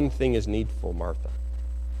 but one thing is needful, Martha.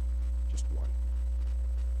 Just one.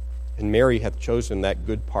 And Mary hath chosen that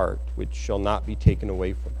good part, which shall not be taken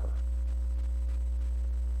away from her.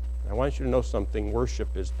 And I want you to know something.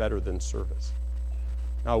 Worship is better than service.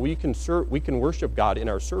 Now, we can worship God in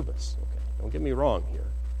our service. Okay? Don't get me wrong here.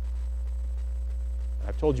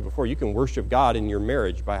 I've told you before, you can worship God in your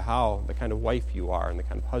marriage by the kind of wife you are and the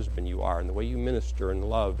kind of husband you are and the way you minister and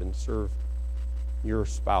love and serve your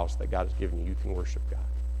spouse that God has given you. You can worship God.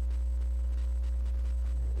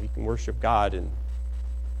 We can worship God, and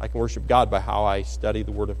I can worship God by how I study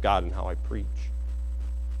the Word of God and how I preach.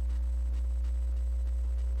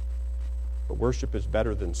 But worship is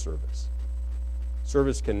better than service.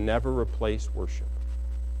 Service can never replace worship.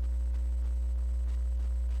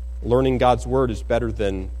 Learning God's Word is better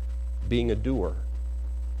than being a doer.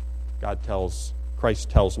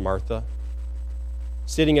 Christ tells Martha.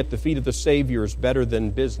 Sitting at the feet of the Savior is better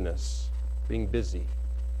than business, being busy.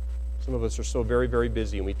 Some of us are so very, very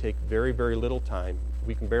busy, and we take very, very little time.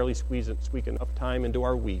 We can barely squeak enough time into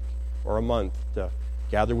our week or a month to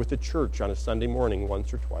gather with the church on a Sunday morning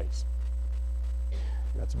once or twice.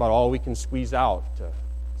 That's about all we can squeeze out to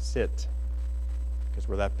sit because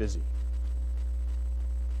we're that busy.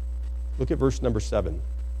 Look at verse number 7.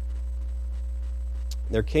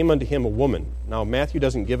 There came unto him a woman. Now, Matthew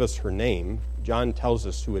doesn't give us her name. John tells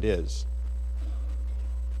us who it is.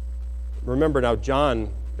 Remember now,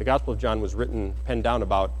 the Gospel of John was penned down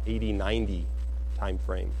about 80, 90 time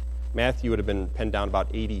frame. Matthew would have been penned down about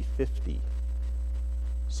 80, 50.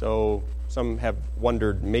 So some have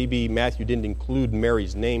wondered, maybe Matthew didn't include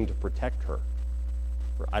Mary's name to protect her.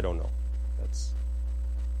 I don't know. That's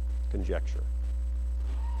conjecture.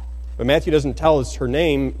 But Matthew doesn't tell us her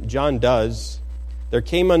name. John does. There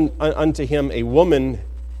came unto him a woman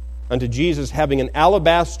unto Jesus having an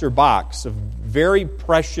alabaster box of very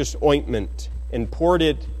precious ointment and poured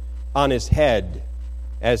it on his head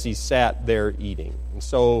as he sat there eating. And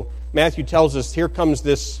so Matthew tells us here comes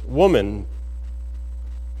this woman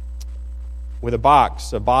with a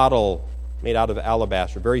bottle made out of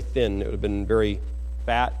alabaster, very thin. It would have been very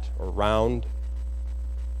fat or round.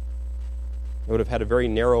 It would have had a very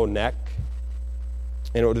narrow neck,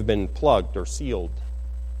 and it would have been plugged or sealed.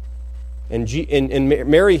 And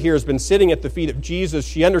Mary here has been sitting at the feet of Jesus.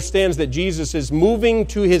 She understands that Jesus is moving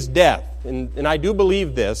to his death. And I do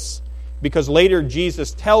believe this because later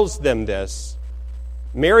Jesus tells them this.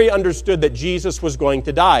 Mary understood that Jesus was going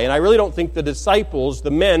to die. And I really don't think the disciples,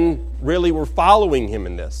 the men, really were following him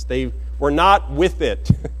in this. They were not with it.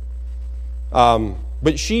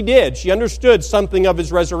 But she did. She understood something of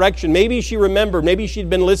his resurrection. Maybe she remembered. Maybe she'd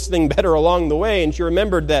been listening better along the way. And she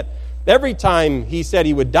remembered that every time he said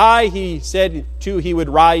he would die, he said, too, he would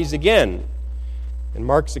rise again. In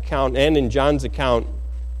Mark's account and in John's account,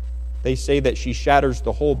 they say that she shatters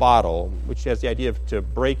the whole bottle, which has the idea of to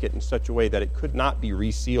break it in such a way that it could not be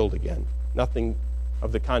resealed again. Nothing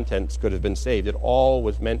of the contents could have been saved. It all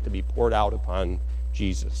was meant to be poured out upon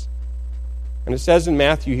Jesus. And it says in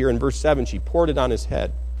Matthew here in verse 7, she poured it on his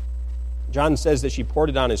head. John says that she poured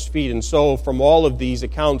it on his feet. And so from all of these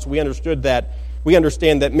accounts, we understand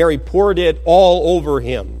that Mary poured it all over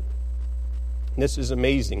him. And this is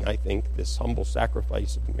amazing, I think, this humble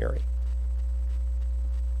sacrifice of Mary.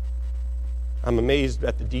 I'm amazed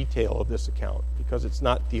at the detail of this account because it's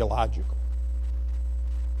not theological.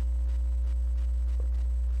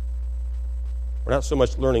 We're not so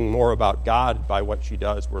much learning more about God by what she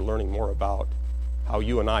does, we're learning more about how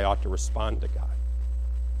you and I ought to respond to God.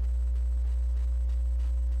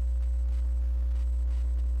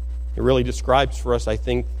 It really describes for us, I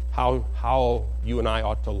think, how you and I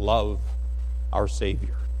ought to love our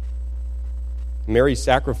Savior. Mary's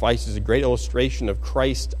sacrifice is a great illustration of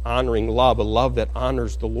Christ-honoring love, a love that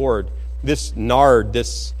honors the Lord. This nard,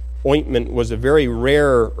 this ointment, was a very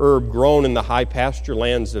rare herb grown in the high pasture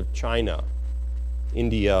lands of China,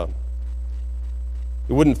 India.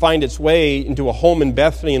 It wouldn't find its way into a home in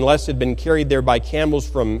Bethany unless it had been carried there by camels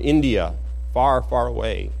from India, far, far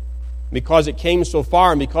away. Because it came so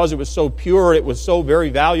far and because it was so pure, it was so very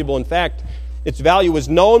valuable. In fact, its value was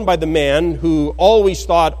known by the man who always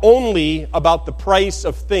thought only about the price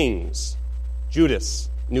of things. Judas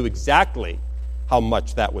knew exactly how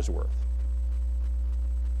much that was worth.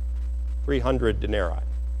 300 denarii.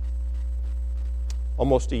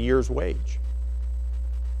 Almost a year's wage.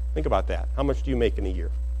 Think about that. How much do you make in a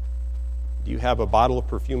year? Do you have a bottle of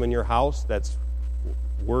perfume in your house that's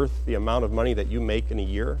worth the amount of money that you make in a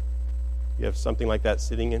year? You have something like that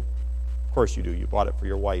sitting in? Of course you do. You bought it for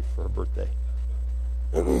your wife for her birthday.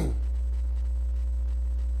 And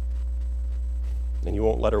you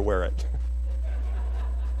won't let her wear it.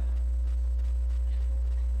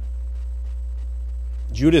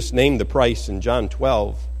 Judas named the price in John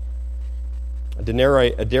 12. A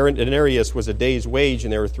denarius was a day's wage,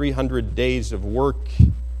 and there were 300 days of work.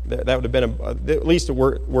 That would have been at least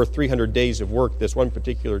worth 300 days of work, this one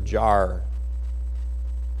particular jar.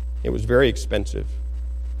 It was very expensive.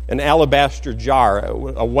 An alabaster jar,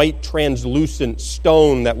 a white translucent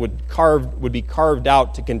stone that would be carved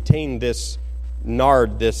out to contain this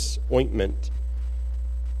nard, this ointment.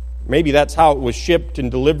 Maybe that's how it was shipped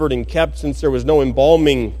and delivered and kept, since there was no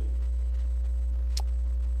embalming.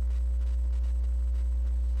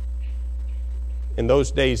 In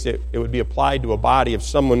those days, it would be applied to a body of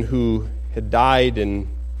someone who had died, and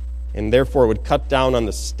therefore it would cut down on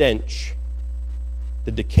the stench,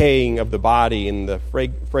 the decaying of the body, and the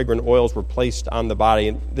fragrant oils were placed on the body.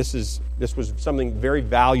 And this was something very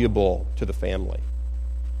valuable to the family.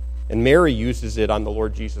 And Mary uses it on the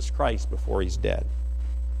Lord Jesus Christ before he's dead.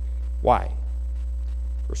 Why?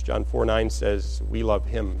 1 John 4:9 says, we love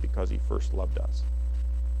him because he first loved us.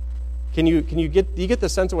 Do you get the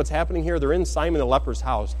sense of what's happening here? They're in Simon the leper's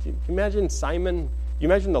house. Can you imagine Simon? You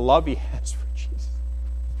imagine the love he has for Jesus?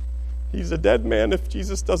 He's a dead man if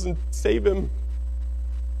Jesus doesn't save him.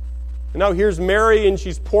 And now here's Mary, and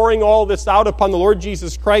she's pouring all this out upon the Lord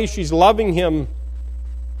Jesus Christ. She's loving him.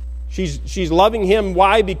 She's loving him.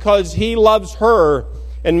 Why? Because he loves her.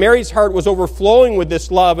 And Mary's heart was overflowing with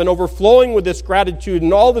this love and overflowing with this gratitude.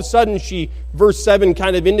 And all of a sudden, verse 7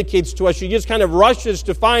 kind of indicates to us, she just kind of rushes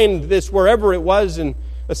to find this wherever it was in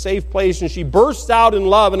a safe place. And she bursts out in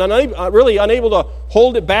love and really unable to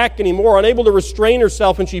hold it back anymore, unable to restrain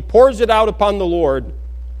herself. And she pours it out upon the Lord.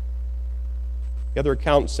 The other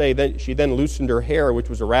accounts say that she then loosened her hair, which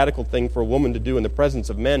was a radical thing for a woman to do in the presence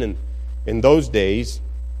of men in those days.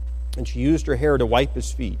 And she used her hair to wipe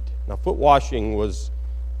his feet. Now, foot washing was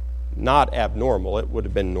not abnormal. It would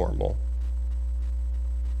have been normal.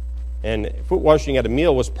 And foot washing at a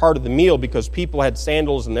meal was part of the meal because people had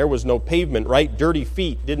sandals and there was no pavement, right? Dirty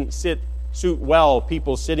feet didn't suit well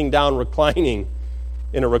people sitting down reclining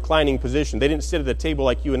in a reclining position. They didn't sit at the table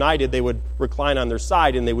like you and I did. They would recline on their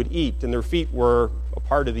side and they would eat, and their feet were a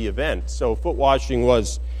part of the event. So foot washing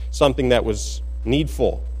was something that was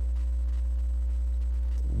needful.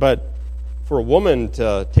 But for a woman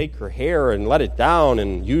to take her hair and let it down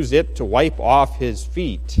and use it to wipe off his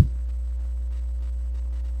feet.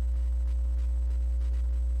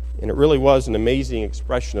 And it really was an amazing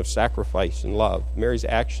expression of sacrifice and love. Mary's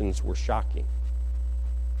actions were shocking.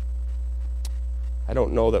 I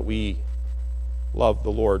don't know that we love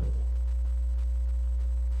the Lord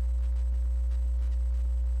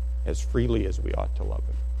as freely as we ought to love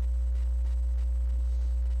him.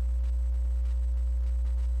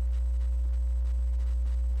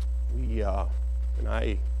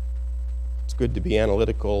 It's good to be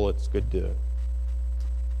analytical. It's good to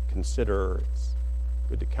consider. It's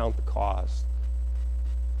good to count the cost.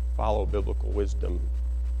 Follow biblical wisdom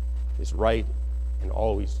is right and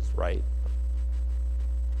always is right.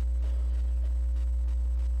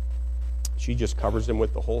 She just covers him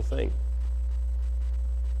with the whole thing.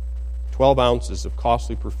 12 ounces of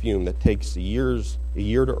costly perfume that takes a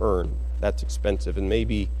year to earn. That's expensive. And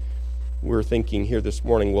maybe we're thinking here this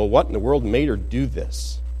morning, well, what in the world made her do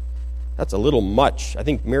this? That's a little much. I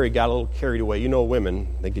think Mary got a little carried away. You know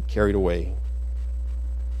women, they get carried away.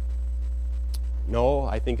 No,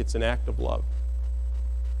 I think it's an act of love.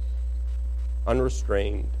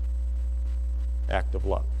 Unrestrained act of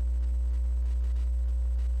love.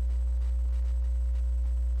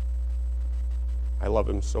 I love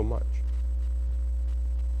him so much.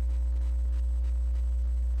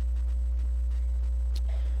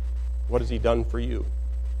 What has he done for you?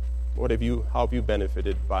 How have you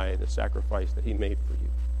benefited by the sacrifice that he made for you?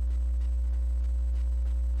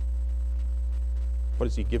 What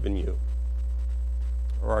has he given you?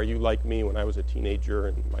 Or are you like me when I was a teenager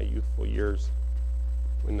in my youthful years?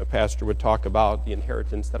 When the pastor would talk about the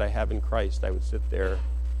inheritance that I have in Christ, I would sit there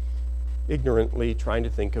ignorantly trying to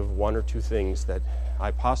think of one or two things that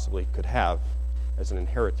I possibly could have as an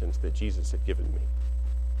inheritance that Jesus had given me.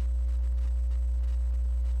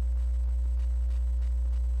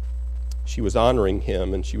 She was honoring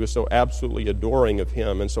him, and she was so absolutely adoring of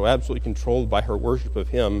him, and so absolutely controlled by her worship of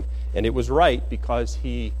him, and it was right because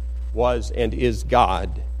he was and is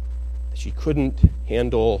God. She couldn't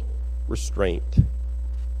handle restraint.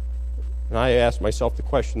 And I asked myself the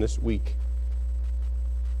question this week,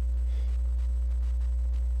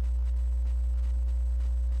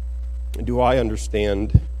 do I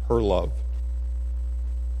understand her love?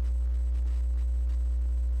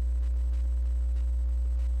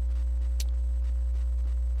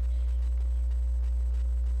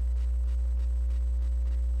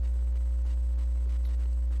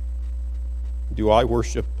 Do I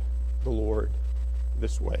worship the Lord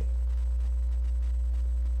this way?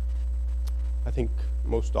 I think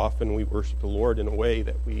most often we worship the Lord in a way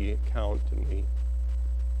that we count and we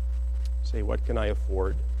say, what can I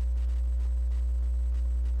afford?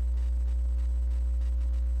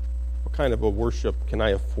 What kind of a worship can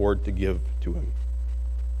I afford to give to him?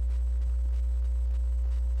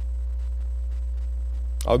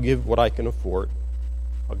 I'll give what I can afford.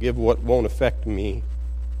 I'll give what won't affect me.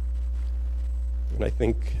 And I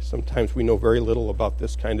think sometimes we know very little about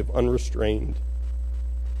this kind of unrestrained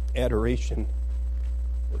adoration,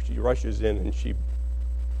 where she rushes in and she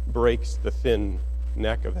breaks the thin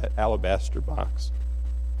neck of that alabaster box,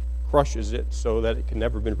 crushes it so that it can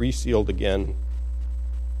never be resealed again.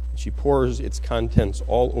 She pours its contents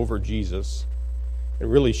all over Jesus.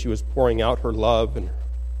 And really she was pouring out her love and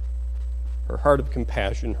her heart of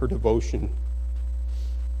compassion, her devotion.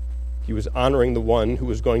 He was honoring the one who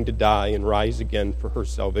was going to die and rise again for her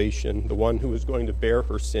salvation, the one who was going to bear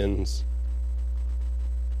her sins.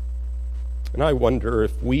 And I wonder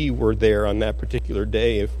if we were there on that particular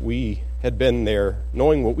day, if we had been there,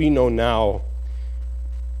 knowing what we know now,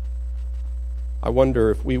 I wonder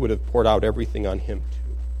if we would have poured out everything on him too.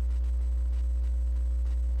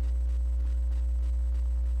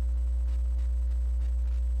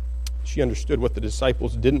 She understood what the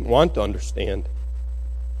disciples didn't want to understand.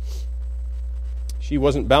 She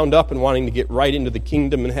wasn't bound up in wanting to get right into the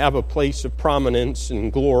kingdom and have a place of prominence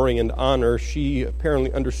and glory and honor. She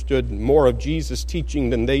apparently understood more of Jesus' teaching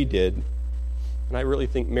than they did. And I really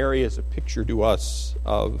think Mary is a picture to us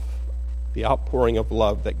of the outpouring of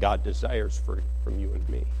love that God desires from you and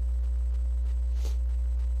me.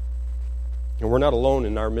 And we're not alone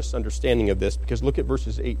in our misunderstanding of this, because look at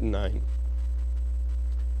verses 8 and 9.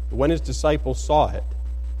 When his disciples saw it,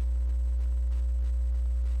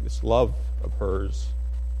 this love of hers,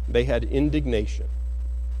 they had indignation,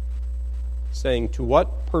 saying, "To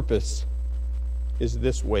what purpose is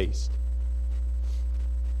this waste?"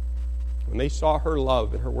 When they saw her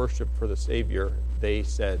love and her worship for the Savior, they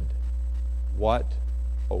said, "What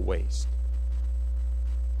a waste."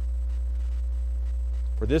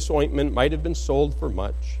 For this ointment might have been sold for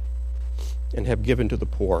much and have given to the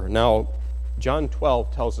poor. Now, John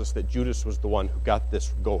 12 tells us that Judas was the one who got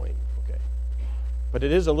this going. But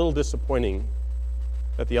it is a little disappointing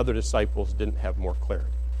that the other disciples didn't have more clarity.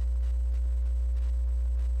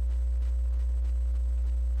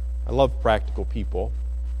 I love practical people.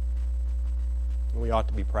 We ought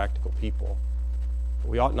to be practical people.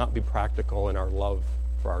 We ought not be practical in our love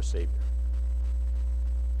for our Savior.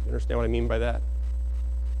 You understand what I mean by that?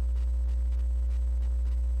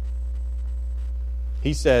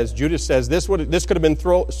 He says, Judas says, this could have been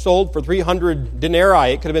sold for 300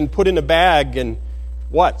 denarii. It could have been put in a bag and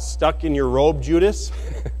what? Stuck in your robe, Judas?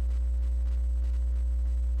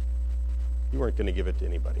 You weren't going to give it to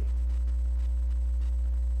anybody.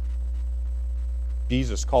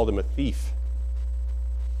 Jesus called him a thief.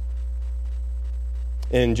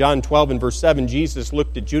 In John 12 and verse 7, Jesus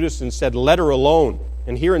looked at Judas and said, "Let her alone."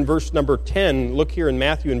 And here in verse number 10, look here in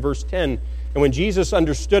Matthew in verse 10, "And when Jesus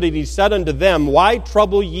understood it, he said unto them, Why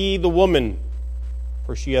trouble ye the woman?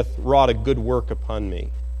 For she hath wrought a good work upon me."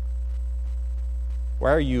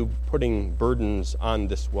 Why are you putting burdens on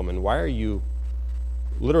this woman? Why are you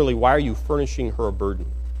furnishing her a burden?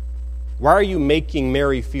 Why are you making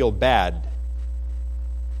Mary feel bad?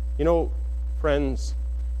 You know, friends,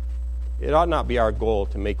 it ought not be our goal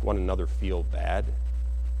to make one another feel bad,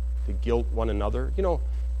 to guilt one another. You know,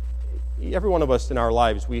 every one of us in our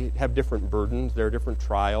lives, we have different burdens. There are different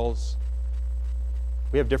trials.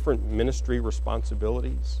 We have different ministry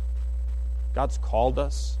responsibilities. God's called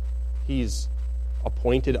us. He's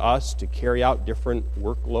appointed us to carry out different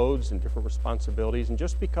workloads and different responsibilities. And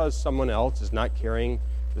just because someone else is not carrying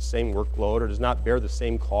the same workload or does not bear the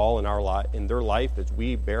same call in their life as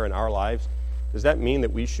we bear in our lives, does that mean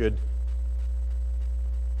that we should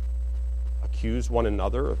accuse one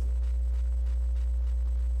another of,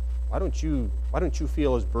 why don't you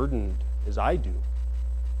feel as burdened as I do?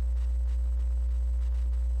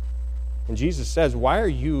 And Jesus says, why are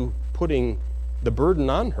you putting the burden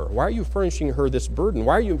on her? Why are you furnishing her this burden?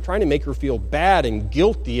 Why are you trying to make her feel bad and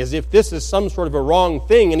guilty as if this is some sort of a wrong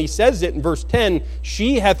thing? And he says it in verse 10,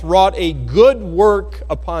 "She hath wrought a good work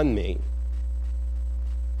upon me."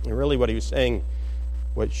 And really what he was saying,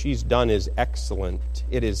 what she's done is excellent.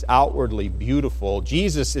 It is outwardly beautiful.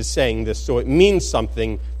 Jesus is saying this, so it means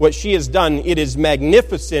something. What she has done, it is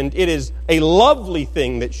magnificent. It is a lovely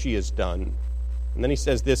thing that she has done. And then he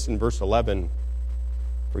says this in verse 11,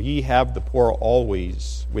 "For ye have the poor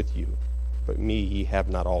always with you, but me ye have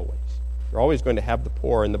not always." You're always going to have the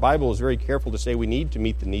poor, and the Bible is very careful to say we need to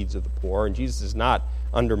meet the needs of the poor, and Jesus is not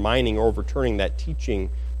undermining or overturning that teaching,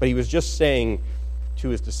 but he was just saying to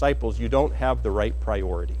his disciples, you don't have the right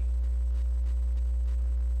priority.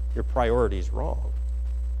 Your priority is wrong.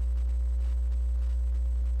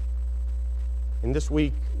 And this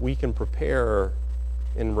week, we can prepare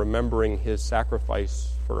in remembering his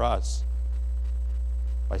sacrifice for us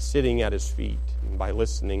by sitting at his feet and by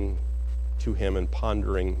listening to him and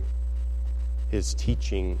pondering his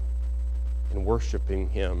teaching and worshiping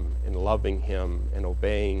him and loving him and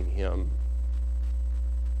obeying him.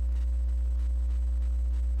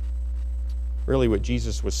 Really what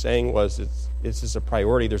Jesus was saying was this is a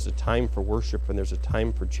priority. There's a time for worship and there's a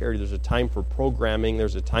time for charity. There's a time for programming.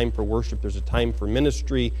 There's a time for worship. There's a time for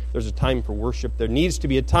ministry. There's a time for worship. There needs to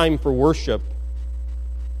be a time for worship.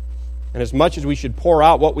 And as much as we should pour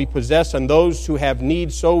out what we possess on those who have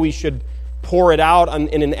need, so we should pour it out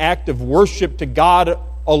in an act of worship to God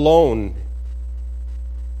alone.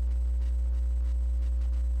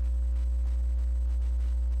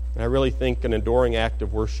 And I really think an adoring act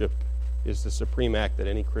of worship is the supreme act that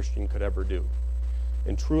any Christian could ever do.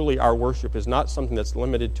 And truly, our worship is not something that's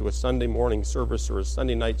limited to a Sunday morning service or a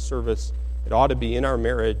Sunday night service. It ought to be in our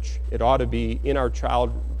marriage. It ought to be in our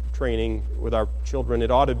child training with our children.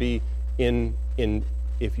 It ought to be in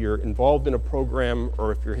if you're involved in a program,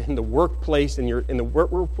 or if you're in the workplace and you're in the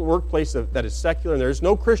workplace that is secular and there's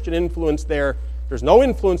no Christian influence there, there's no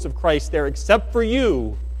influence of Christ there except for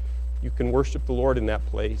you, you can worship the Lord in that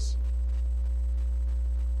place.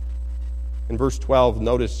 In verse 12,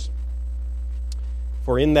 notice,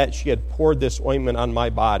 for in that she had poured this ointment on my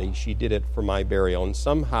body, she did it for my burial. And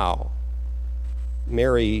somehow,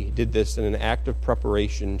 Mary did this in an act of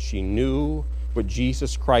preparation. She knew what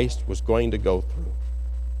Jesus Christ was going to go through.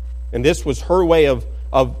 And this was her way of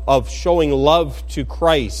showing love to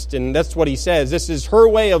Christ. And that's what he says. This is her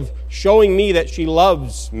way of showing me that she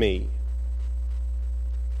loves me.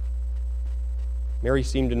 Mary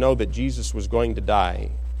seemed to know that Jesus was going to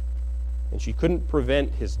die. And she couldn't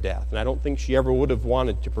prevent his death. And I don't think she ever would have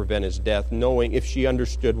wanted to prevent his death, knowing, if she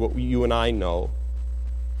understood what you and I know,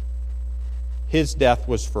 his death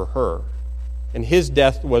was for her. And his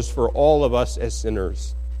death was for all of us as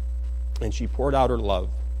sinners. And she poured out her love.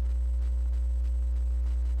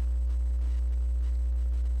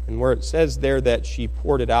 And where it says there that she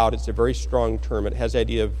poured it out, it's a very strong term. It has the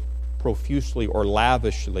idea of profusely or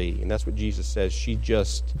lavishly. And that's what Jesus says. She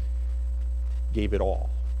just gave it all.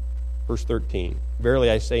 Verse 13, verily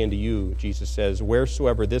I say unto you, Jesus says,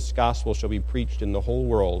 wheresoever this gospel shall be preached in the whole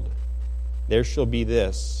world, there shall be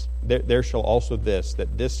this, there shall also this,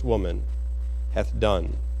 that this woman hath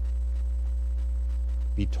done,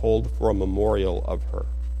 be told for a memorial of her.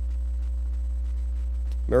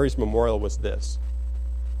 Mary's memorial was this.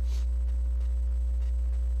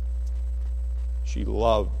 She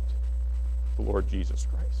loved the Lord Jesus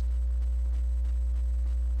Christ.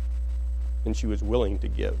 And she was willing to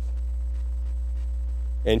give.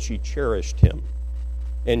 And she cherished him.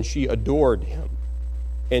 And she adored him.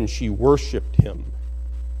 And she worshiped him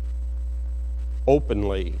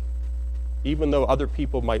openly, even though other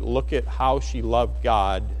people might look at how she loved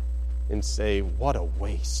God and say, what a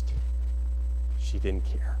waste. She didn't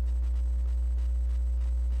care.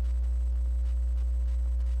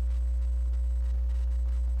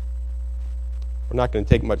 We're not going to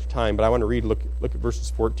take much time, but I want to look at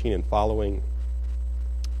verses 14 and following.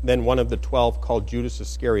 Then one of the 12, called Judas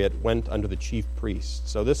Iscariot, went unto the chief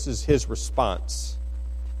priests. So this is his response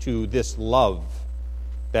to this love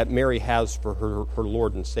that Mary has for her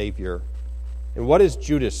Lord and Savior. And what is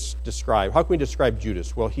Judas described? How can we describe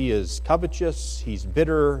Judas? Well, he is covetous, he's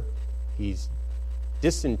bitter, he's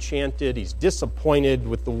disenchanted, he's disappointed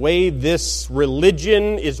with the way this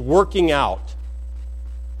religion is working out.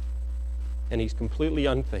 And he's completely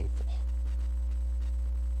unthankful.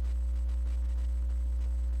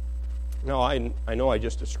 Now, I know I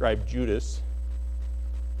just described Judas,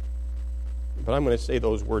 but I'm going to say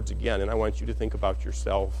those words again, and I want you to think about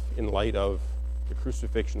yourself in light of the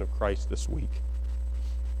crucifixion of Christ this week.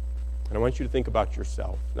 And I want you to think about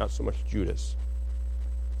yourself, not so much Judas.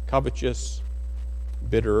 Covetous,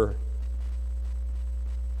 bitter,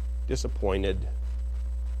 disappointed,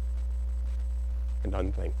 and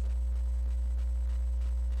unthankful.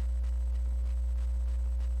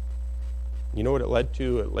 You know what it led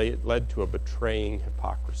to? It led to a betraying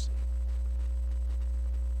hypocrisy.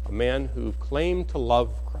 A man who claimed to love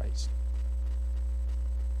Christ,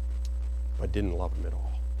 but didn't love him at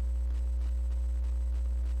all.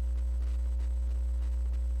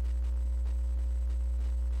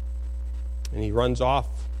 And he runs off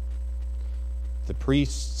the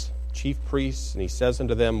priests, chief priests, and he says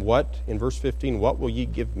unto them, what, in verse 15, what will ye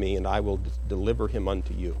give me, and I will deliver him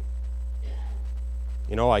unto you?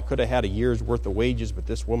 You know, I could have had a year's worth of wages, but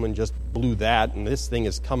this woman just blew that, and this thing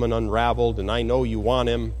is coming unraveled, and I know you want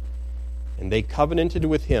him. And they covenanted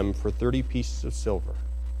with him for 30 pieces of silver.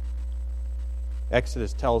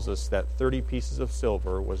 Exodus tells us that 30 pieces of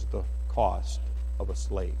silver was the cost of a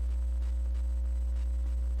slave.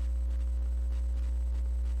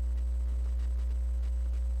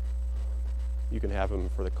 You can have him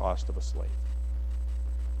for the cost of a slave.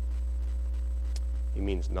 He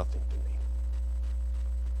means nothing to me.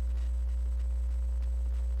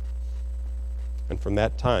 And from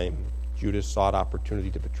that time, Judas sought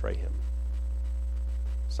opportunity to betray him.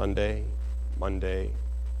 Sunday, Monday,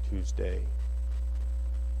 Tuesday,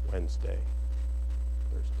 Wednesday,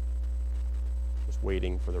 Thursday. Just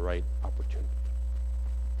waiting for the right opportunity.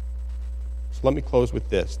 let me close with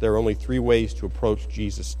this. There are only 3 ways to approach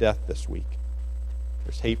Jesus' death this week.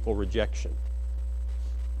 There's hateful rejection.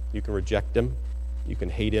 You can reject him. You can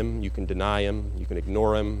hate him. You can deny him. You can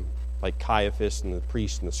ignore him, like Caiaphas and the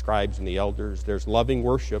priests and the scribes and the elders. There's loving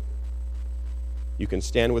worship. You can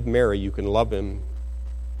stand with Mary. You can love him.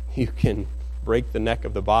 You can break the neck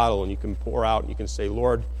of the bottle and you can pour out and you can say,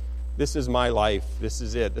 Lord, this is my life. This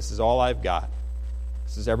is it. This is all I've got.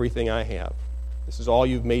 This is everything I have. This is all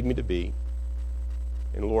you've made me to be.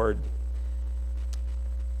 And Lord,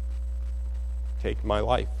 take my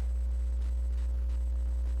life.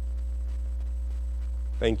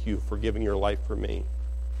 Thank you for giving your life for me.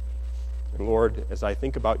 And Lord, as I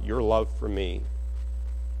think about your love for me,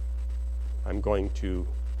 I'm going to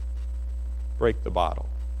break the bottle.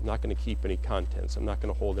 I'm not going to keep any contents. I'm not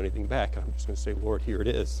going to hold anything back. I'm just going to say, Lord, here it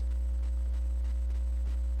is.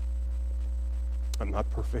 I'm not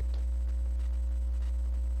perfect.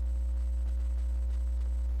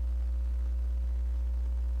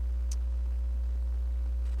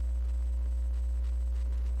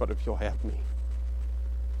 But if you'll have me,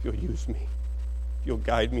 if you'll use me, if you'll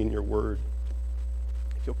guide me in your word,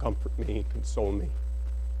 if you'll comfort me and console me,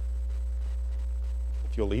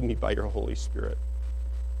 if you'll lead me by your Holy Spirit,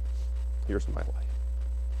 here's my life.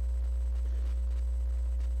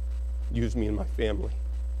 Use me in my family.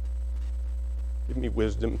 Give me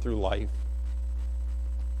wisdom through life.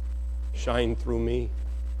 Shine through me.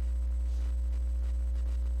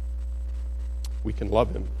 We can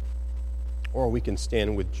love him, or we can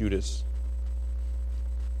stand with Judas,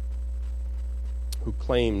 who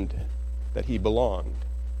claimed that he belonged,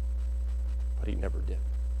 but he never did.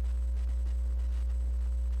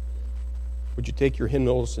 Would you take your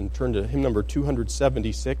hymnals and turn to hymn number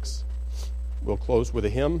 276? We'll close with a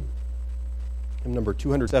hymn. Hymn number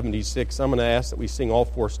 276. I'm going to ask that we sing all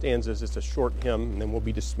 4 stanzas. It's a short hymn, and then we'll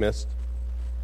be dismissed.